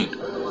 what do you mean?"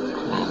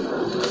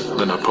 Well,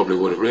 then I probably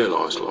would have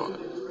realised, like.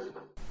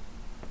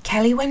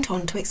 Kelly went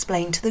on to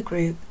explain to the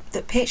group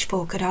that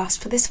Pitchfork had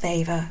asked for this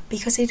favour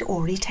because he'd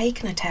already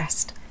taken a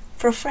test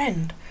for a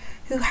friend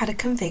who had a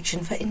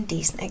conviction for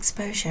indecent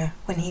exposure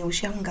when he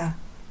was younger.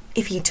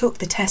 If he took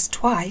the test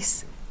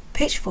twice,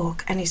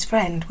 Pitchfork and his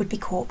friend would be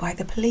caught by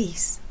the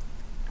police.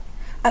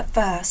 At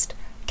first,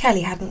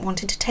 Kelly hadn't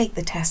wanted to take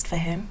the test for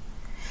him,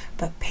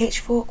 but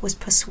Pitchfork was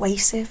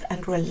persuasive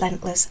and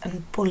relentless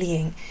and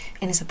bullying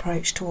in his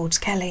approach towards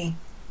Kelly.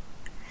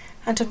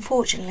 And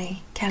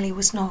unfortunately, Kelly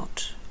was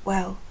not,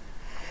 well,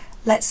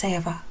 let's say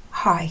of a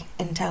high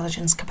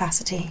intelligence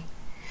capacity,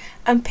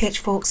 and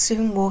Pitchfork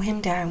soon wore him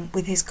down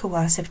with his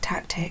coercive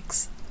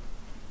tactics.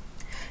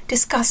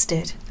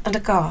 Disgusted and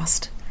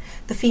aghast,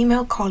 the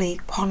female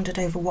colleague pondered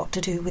over what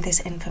to do with this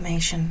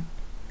information.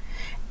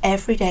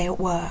 Every day at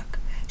work,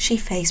 she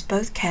faced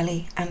both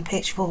Kelly and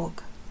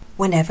Pitchfork.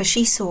 Whenever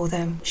she saw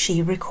them,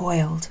 she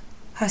recoiled,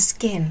 her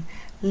skin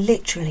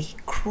literally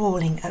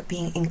crawling at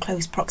being in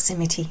close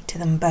proximity to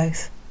them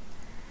both.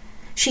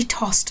 She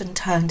tossed and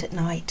turned at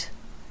night,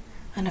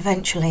 and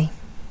eventually...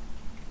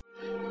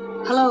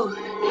 Hello,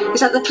 is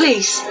that the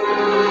police?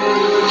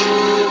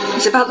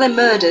 It's about their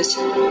murders.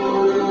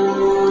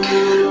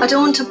 I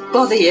don't want to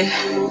bother you.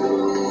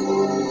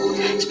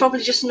 It's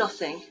probably just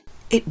nothing.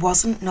 It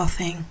wasn't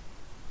nothing.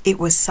 It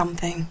was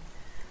something,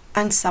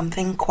 and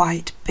something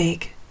quite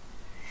big.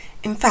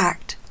 In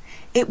fact,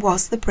 it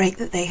was the break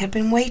that they had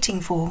been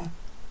waiting for.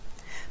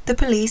 The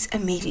police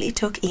immediately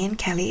took Ian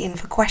Kelly in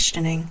for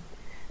questioning,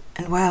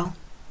 and well,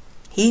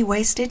 he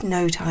wasted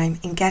no time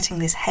in getting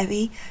this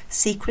heavy,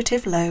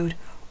 secretive load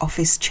off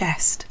his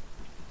chest.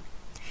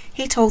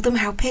 He told them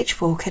how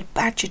Pitchfork had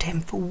badgered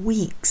him for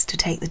weeks to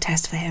take the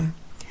test for him,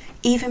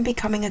 even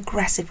becoming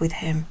aggressive with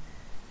him,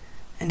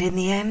 and in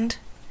the end,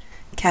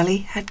 Kelly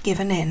had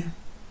given in.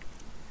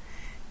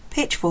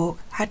 Pitchfork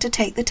had to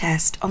take the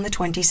test on the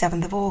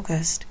 27th of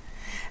August,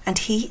 and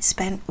he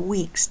spent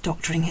weeks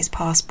doctoring his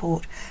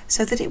passport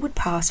so that it would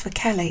pass for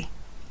Kelly.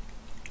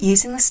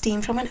 Using the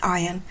steam from an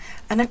iron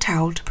and a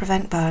towel to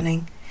prevent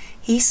burning,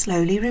 he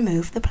slowly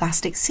removed the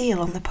plastic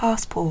seal on the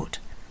passport.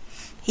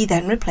 He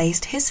then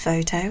replaced his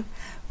photo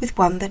with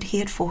one that he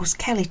had forced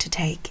Kelly to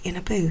take in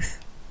a booth.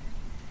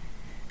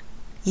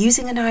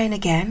 Using an iron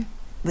again,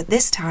 but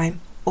this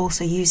time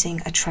also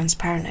using a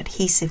transparent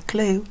adhesive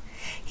glue,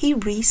 he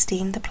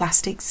re-steamed the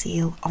plastic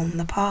seal on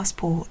the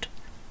passport.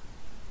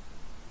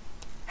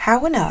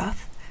 How on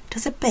earth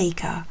does a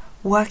baker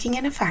working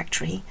in a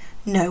factory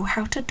know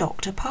how to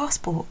doctor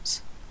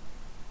passports?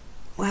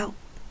 Well,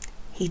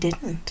 he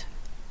didn't.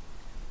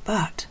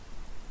 But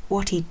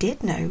what he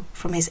did know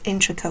from his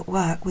intricate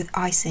work with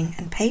icing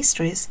and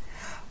pastries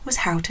was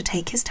how to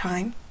take his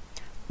time,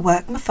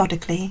 work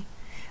methodically,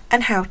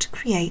 and how to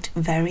create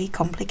very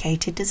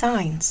complicated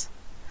designs.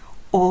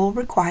 All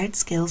required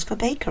skills for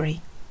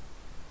bakery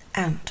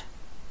and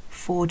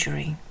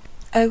forgery.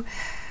 Oh,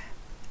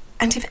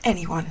 and if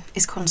anyone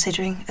is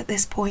considering at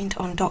this point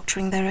on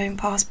doctoring their own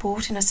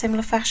passport in a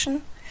similar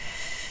fashion,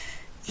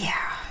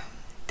 yeah,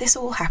 this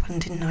all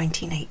happened in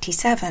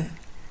 1987.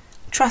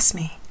 Trust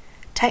me,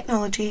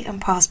 technology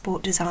and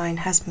passport design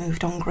has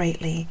moved on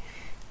greatly,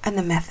 and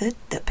the method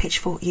that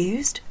Pitchfork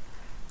used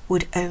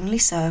would only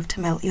serve to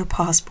melt your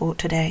passport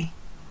today.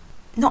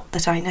 Not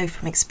that I know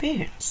from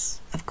experience,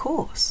 of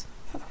course.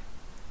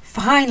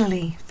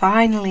 Finally,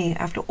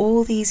 after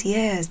all these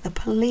years, the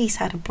police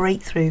had a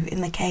breakthrough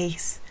in the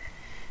case.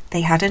 They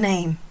had a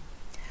name,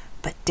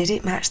 but did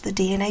it match the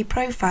DNA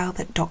profile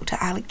that Dr.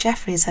 Alec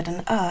Jeffries had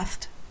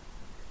unearthed?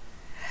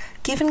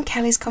 Given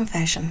Kelly's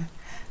confession,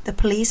 the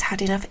police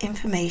had enough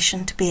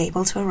information to be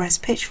able to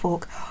arrest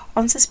Pitchfork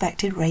on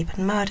suspected rape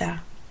and murder.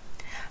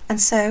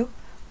 And so,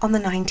 on the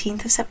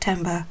 19th of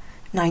September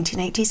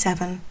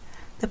 1987,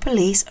 the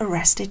police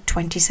arrested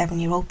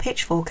 27-year-old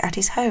Pitchfork at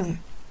his home.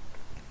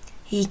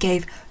 He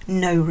gave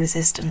no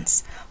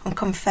resistance and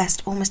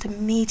confessed almost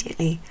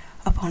immediately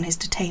upon his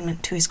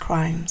detainment to his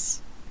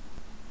crimes.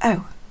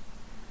 Oh,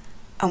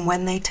 and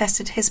when they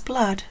tested his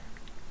blood,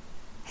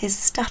 his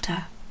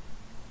stutter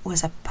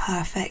was a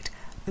perfect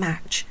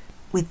match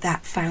with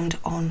that found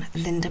on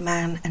Linda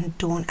Mann and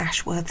Dawn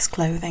Ashworth's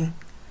clothing.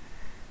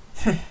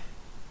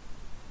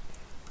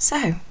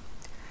 So,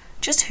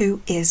 just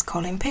who is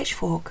Colin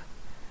Pitchfork,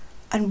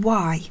 and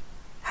why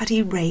had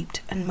he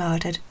raped and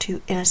murdered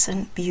two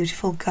innocent,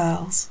 beautiful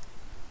girls?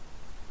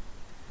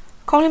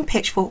 Colin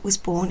Pitchfork was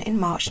born in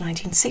March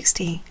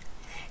 1960.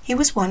 He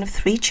was one of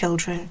 3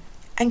 children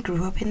and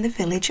grew up in the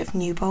village of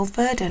Newbold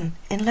Verdon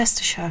in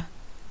Leicestershire.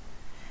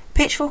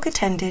 Pitchfork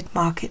attended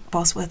Market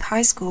Bosworth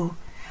High School,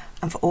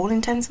 and for all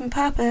intents and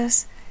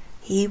purposes,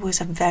 he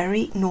was a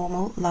very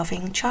normal,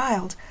 loving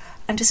child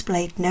and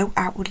displayed no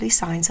outwardly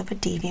signs of a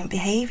deviant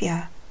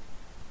behaviour.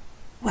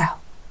 Well,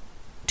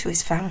 to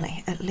his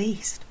family at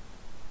least.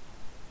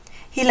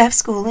 He left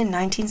school in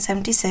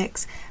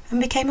 1976 and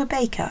became a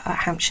baker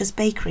at Hampshire's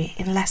Bakery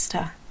in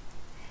Leicester.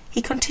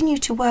 He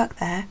continued to work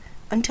there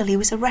until he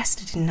was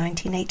arrested in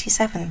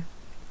 1987.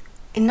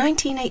 In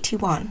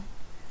 1981,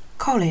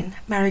 Colin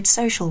married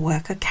social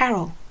worker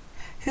Carol,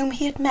 whom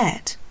he had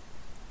met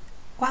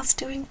whilst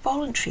doing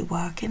voluntary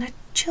work in a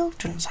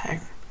children's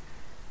home.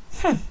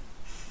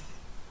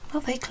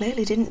 Well, they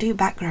clearly didn't do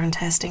background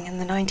testing in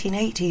the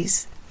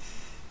 1980s.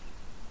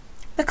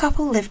 The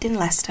couple lived in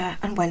Leicester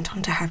and went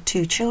on to have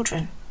 2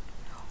 children,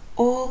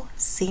 all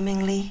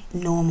seemingly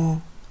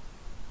normal.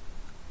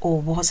 Or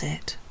was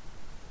it?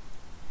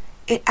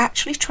 It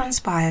actually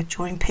transpired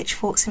during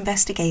Pitchfork's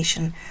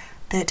investigation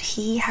that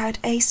he had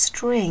a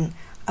string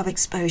of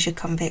exposure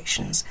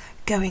convictions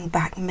going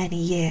back many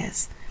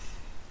years.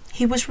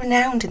 He was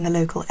renowned in the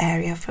local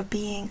area for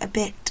being a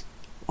bit,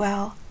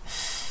 well,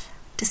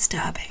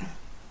 disturbing.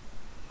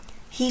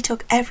 He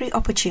took every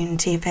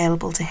opportunity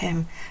available to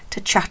him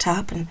to chat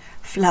up and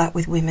flirt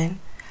with women,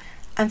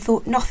 and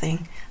thought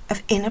nothing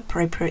of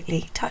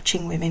inappropriately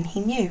touching women he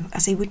knew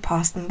as he would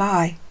pass them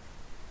by.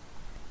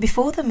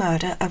 Before the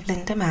murder of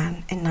Linda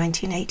Mann in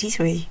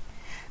 1983,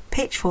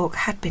 Pitchfork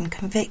had been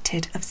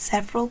convicted of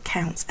several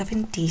counts of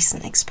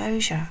indecent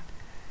exposure.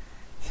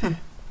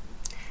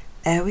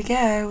 There we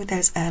go with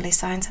those early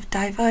signs of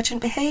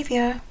divergent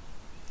behaviour.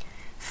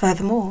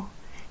 Furthermore,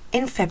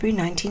 in February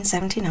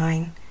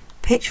 1979,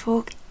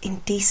 Pitchfork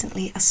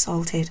indecently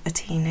assaulted a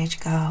teenage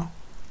girl.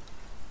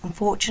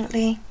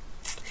 Unfortunately,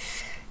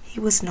 he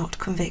was not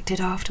convicted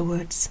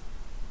afterwards.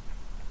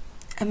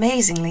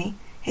 Amazingly,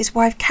 his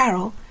wife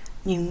Carol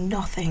knew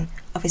nothing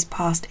of his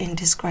past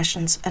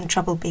indiscretions and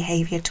troubled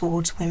behaviour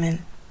towards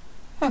women.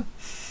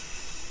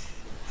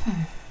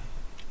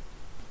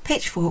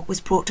 Pitchfork was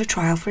brought to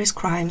trial for his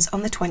crimes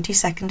on the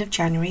 22nd of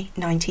January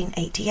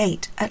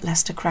 1988 at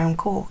Leicester Crown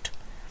Court.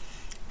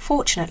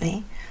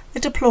 Fortunately, the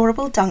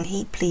deplorable dung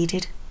heap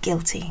pleaded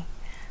guilty,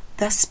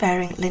 thus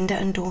sparing Linda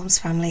and Dawn's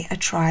family a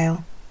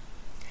trial.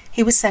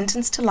 He was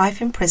sentenced to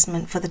life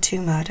imprisonment for the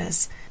 2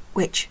 murders,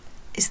 which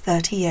is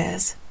 30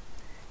 years.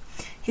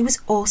 He was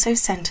also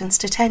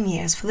sentenced to 10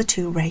 years for the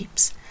 2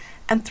 rapes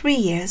and 3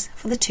 years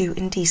for the 2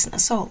 indecent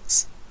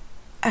assaults.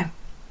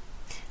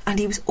 And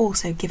he was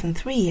also given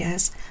 3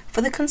 years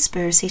for the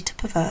conspiracy to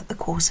pervert the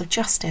course of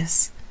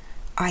justice,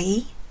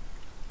 i.e.,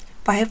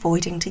 by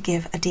avoiding to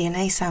give a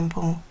DNA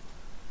sample.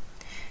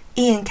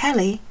 Ian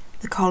Kelly,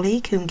 the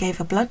colleague whom gave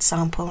a blood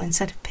sample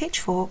instead of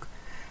Pitchfork,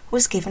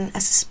 was given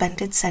a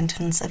suspended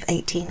sentence of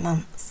 18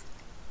 months.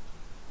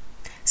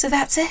 So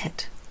that's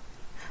it.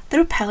 The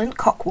repellent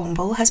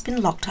cockwomble has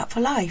been locked up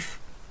for life,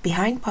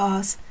 behind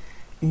bars,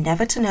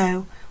 never to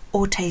know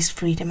or taste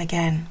freedom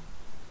again.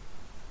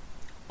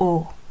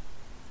 Or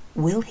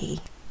will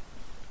he?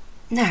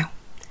 Now,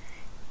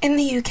 in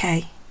the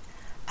UK,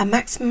 a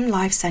maximum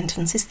life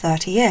sentence is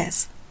 30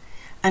 years,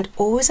 and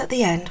always at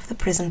the end of the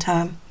prison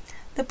term,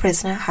 the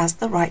prisoner has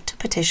the right to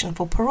petition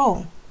for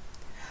parole.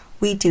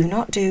 We do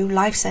not do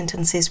life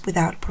sentences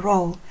without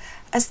parole,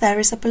 as there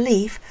is a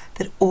belief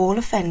that all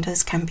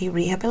offenders can be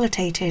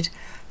rehabilitated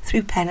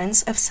through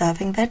penance of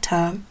serving their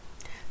term,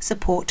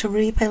 support to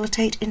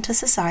rehabilitate into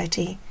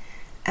society,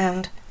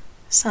 and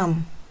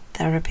some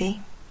therapy.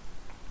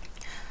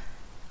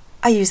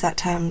 I use that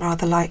term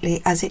rather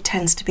lightly as it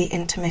tends to be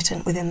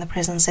intermittent within the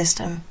prison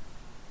system.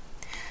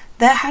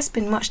 There has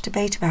been much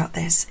debate about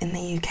this in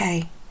the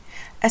UK,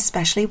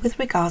 especially with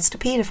regards to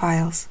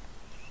paedophiles.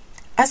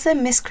 As their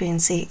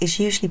miscreancy is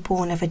usually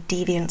born of a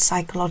deviant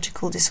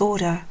psychological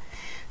disorder,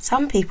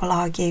 some people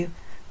argue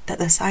that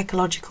the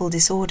psychological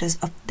disorders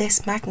of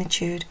this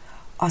magnitude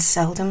are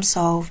seldom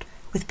solved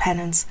with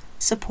penance,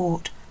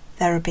 support,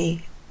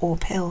 therapy, or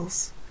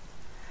pills.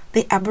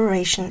 The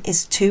aberration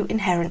is too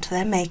inherent to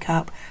their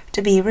makeup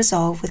to be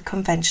resolved with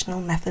conventional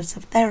methods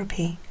of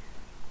therapy.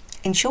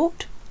 In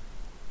short,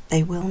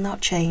 they will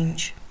not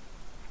change.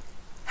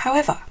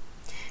 However,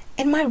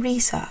 in my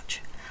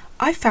research,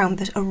 I found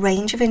that a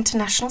range of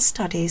international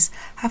studies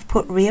have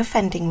put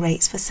reoffending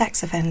rates for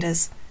sex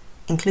offenders,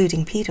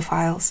 including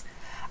paedophiles,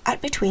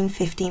 at between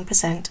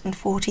 15% and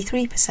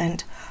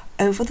 43%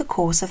 over the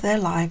course of their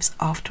lives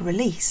after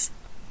release.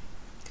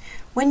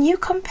 When you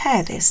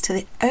compare this to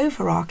the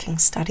overarching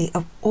study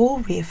of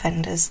all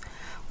reoffenders,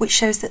 which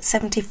shows that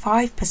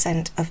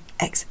 75% of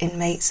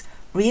ex-inmates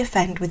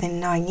reoffend within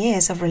 9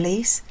 years of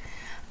release,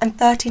 and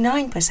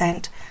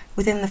 39%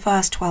 within the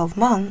first 12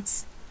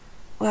 months,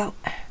 well,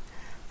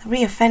 the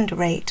reoffender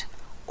rate,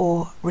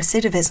 or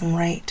recidivism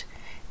rate,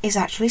 is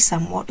actually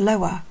somewhat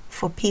lower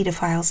for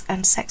paedophiles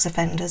and sex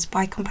offenders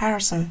by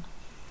comparison.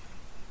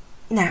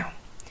 Now,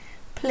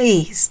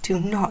 please do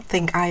not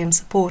think I am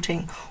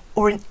supporting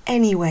or in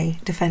any way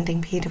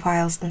defending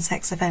paedophiles and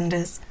sex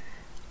offenders.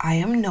 I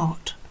am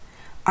not.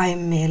 I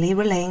am merely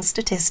relaying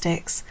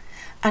statistics,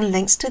 and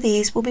links to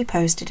these will be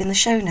posted in the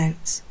show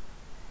notes.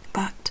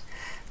 But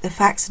the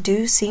facts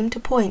do seem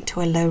to point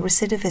to a low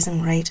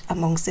recidivism rate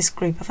amongst this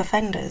group of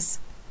offenders.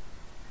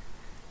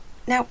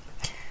 Now,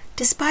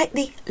 despite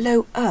the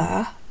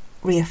lower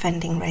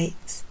reoffending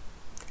rates,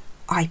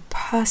 I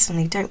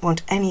personally don't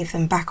want any of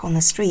them back on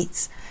the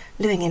streets,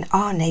 living in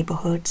our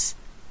neighbourhoods.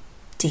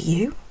 Do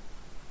you?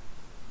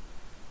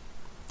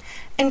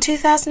 In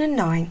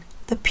 2009,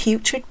 the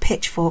putrid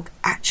Pitchfork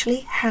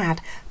actually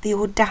had the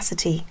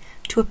audacity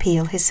to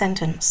appeal his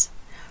sentence,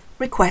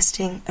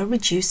 requesting a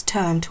reduced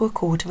term to a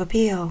court of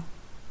appeal.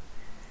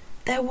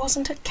 There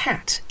wasn't a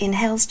cat in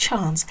hell's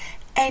chance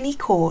any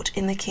court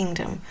in the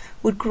kingdom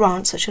would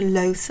grant such a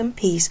loathsome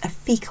piece of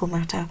fecal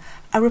matter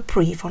a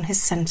reprieve on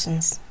his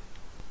sentence.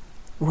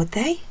 Would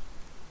they?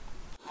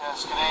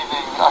 Yes, good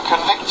evening. A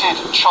convicted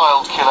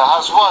child killer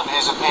has won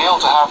his appeal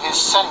to have his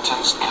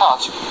sentence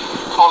cut.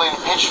 Colin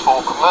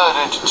Pitchfork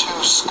murdered 2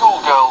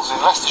 schoolgirls in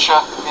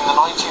Leicestershire in the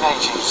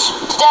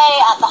 1980s. Today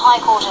at the High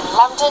Court in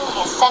London,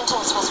 his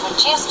sentence was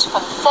reduced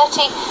from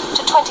 30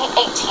 to 28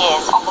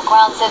 years on the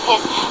grounds of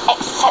his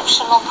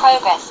exceptional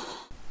progress.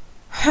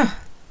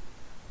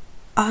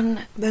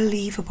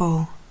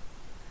 Unbelievable.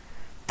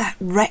 That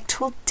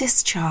rectal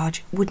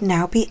discharge would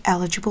now be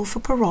eligible for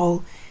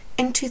parole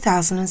in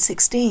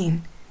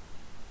 2016.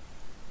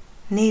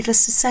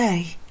 Needless to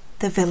say,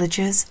 the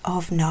villagers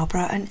of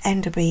Narborough and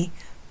Enderby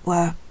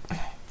were,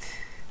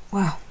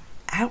 well,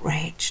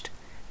 outraged.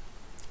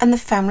 And the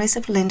families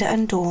of Linda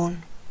and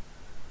Dawn,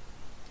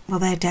 well,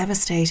 they're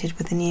devastated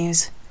with the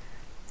news.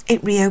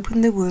 It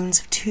reopened the wounds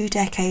of 2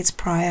 decades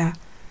prior,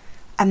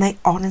 and they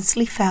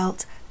honestly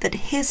felt that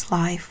his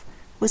life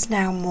was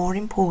now more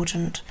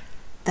important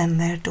than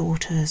their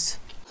daughters.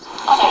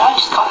 I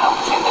just can't help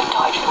but think they've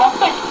died for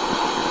nothing.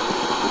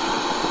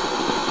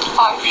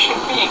 Life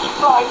should be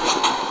life.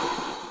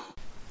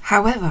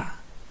 However,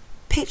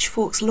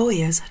 Pitchfork's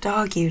lawyers had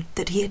argued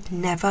that he had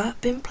never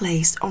been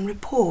placed on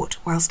report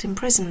whilst in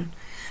prison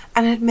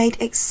and had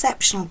made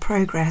exceptional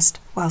progress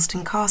whilst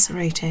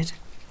incarcerated.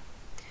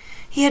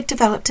 He had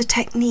developed a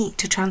technique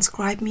to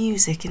transcribe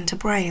music into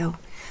Braille,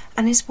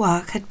 and his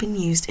work had been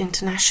used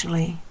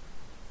internationally.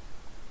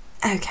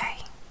 Okay,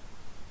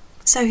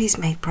 so he's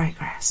made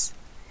progress,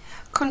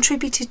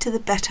 contributed to the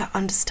better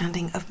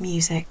understanding of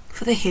music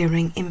for the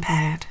hearing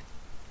impaired.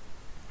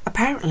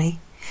 Apparently,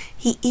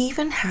 he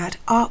even had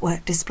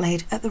artwork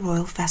displayed at the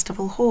Royal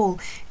Festival Hall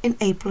in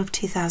April of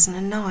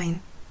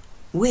 2009,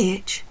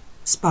 which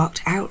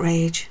sparked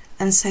outrage,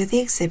 and so the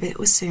exhibit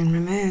was soon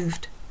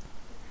removed.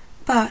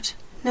 But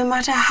no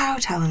matter how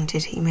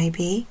talented he may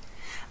be,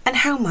 and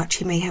how much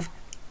he may have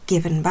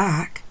given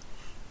back,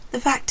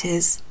 the fact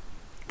is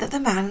that the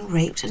man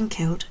raped and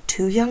killed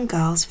 2 young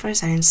girls for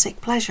his own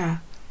sick pleasure.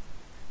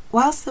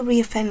 Whilst the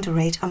reoffender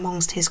rate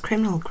amongst his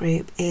criminal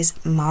group is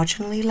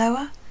marginally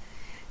lower,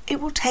 it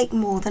will take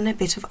more than a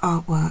bit of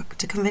artwork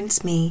to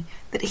convince me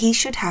that he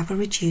should have a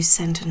reduced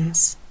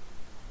sentence.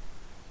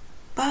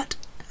 But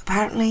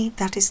apparently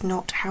that is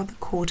not how the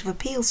Court of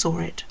Appeal saw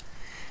it,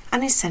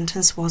 and his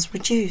sentence was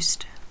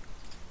reduced.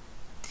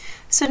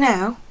 So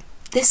now,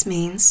 this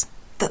means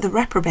that the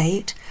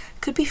reprobate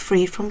could be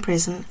freed from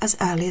prison as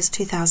early as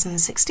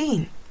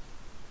 2016.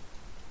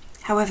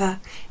 However,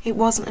 it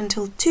wasn't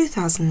until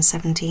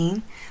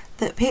 2017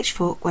 that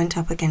Pitchfork went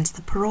up against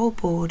the parole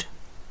board,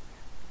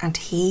 and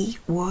he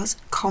was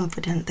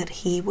confident that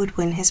he would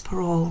win his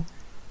parole.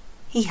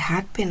 He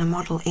had been a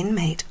model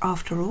inmate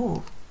after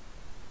all.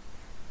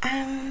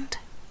 And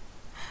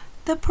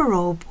the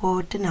parole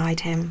board denied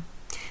him,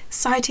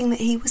 citing that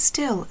he was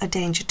still a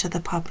danger to the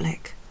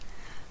public.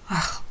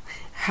 Well,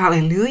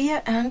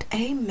 hallelujah and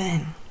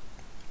amen.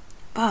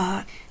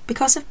 But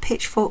because of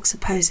Pitchfork's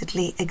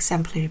supposedly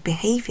exemplary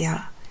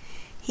behaviour,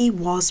 he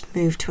was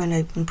moved to an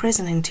open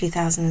prison in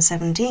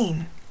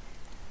 2017.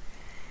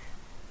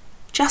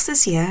 Just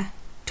this year,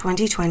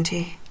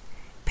 2020,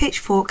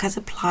 Pitchfork has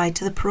applied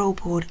to the parole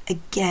board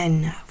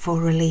again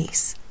for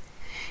release.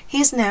 He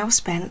has now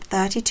spent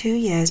 32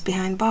 years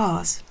behind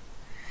bars,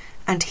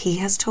 and he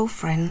has told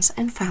friends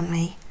and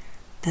family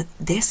that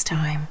this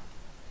time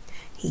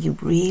he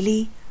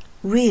really,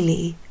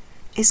 really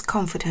is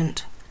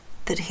confident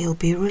that he'll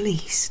be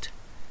released.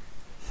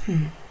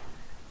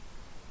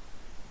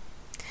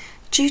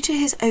 Due to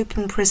his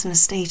open prisoner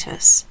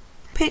status,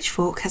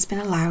 Pitchfork has been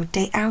allowed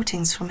day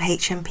outings from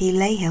HMP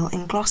Leyhill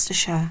in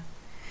Gloucestershire.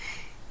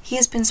 He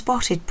has been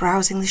spotted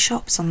browsing the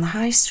shops on the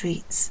high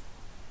streets.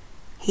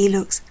 He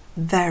looks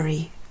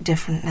very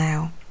different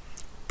now.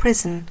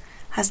 Prison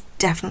has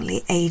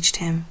definitely aged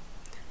him,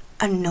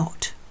 and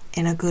not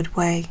in a good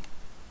way.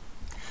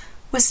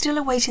 We're still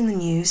awaiting the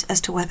news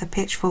as to whether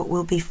Pitchfork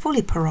will be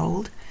fully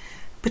paroled,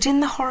 but in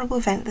the horrible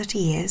event that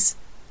he is,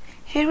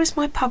 here is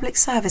my public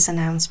service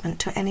announcement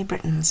to any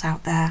Britons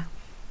out there.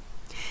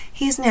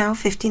 He is now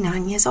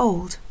 59 years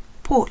old,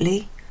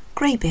 portly,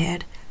 grey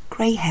beard,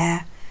 grey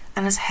hair,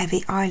 and has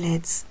heavy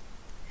eyelids.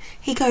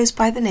 He goes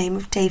by the name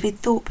of David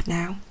Thorpe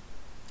now,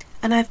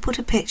 and I've put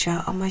a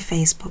picture on my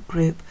Facebook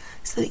group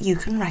so that you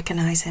can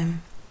recognise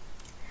him.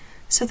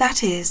 So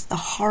that is the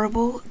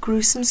horrible,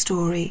 gruesome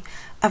story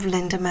of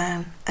Linda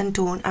Mann and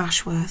Dawn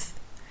Ashworth,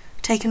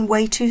 taken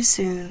way too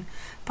soon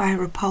by a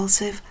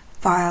repulsive,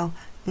 vile,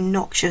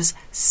 noxious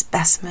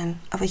specimen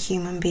of a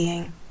human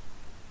being.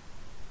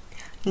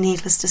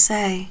 Needless to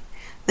say,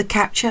 the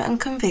capture and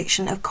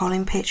conviction of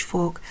Colin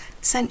Pitchfork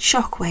sent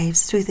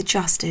shockwaves through the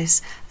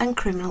justice and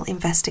criminal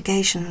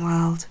investigation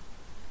world.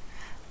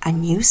 A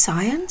new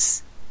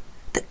science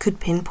that could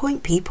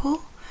pinpoint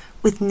people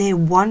with near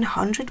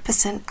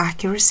 100%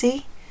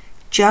 accuracy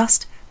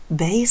just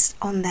based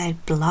on their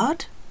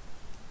blood?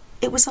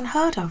 It was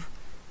unheard of,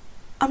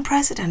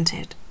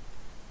 unprecedented.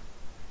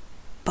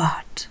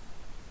 But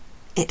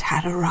it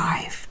had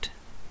arrived.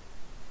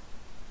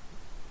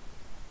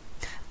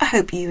 I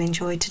hope you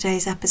enjoyed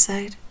today's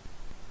episode.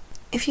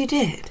 If you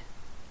did,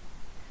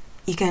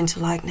 you're going to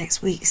like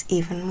next week's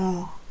even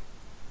more.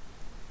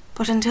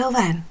 But until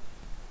then,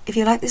 if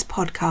you like this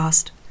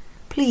podcast,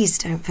 please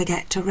don't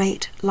forget to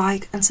rate,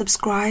 like and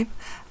subscribe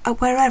at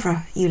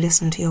wherever you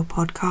listen to your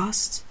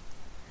podcasts.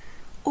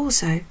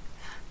 Also,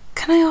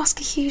 can I ask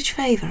a huge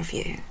favour of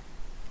you?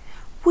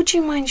 Would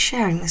you mind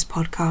sharing this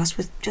podcast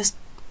with just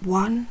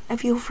one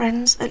of your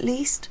friends at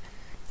least?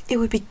 It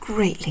would be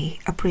greatly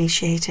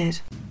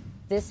appreciated.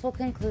 This will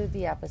conclude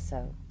the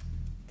episode.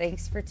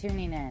 Thanks for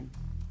tuning in.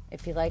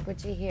 If you like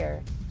what you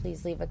hear,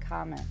 please leave a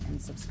comment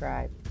and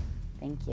subscribe. Thank you.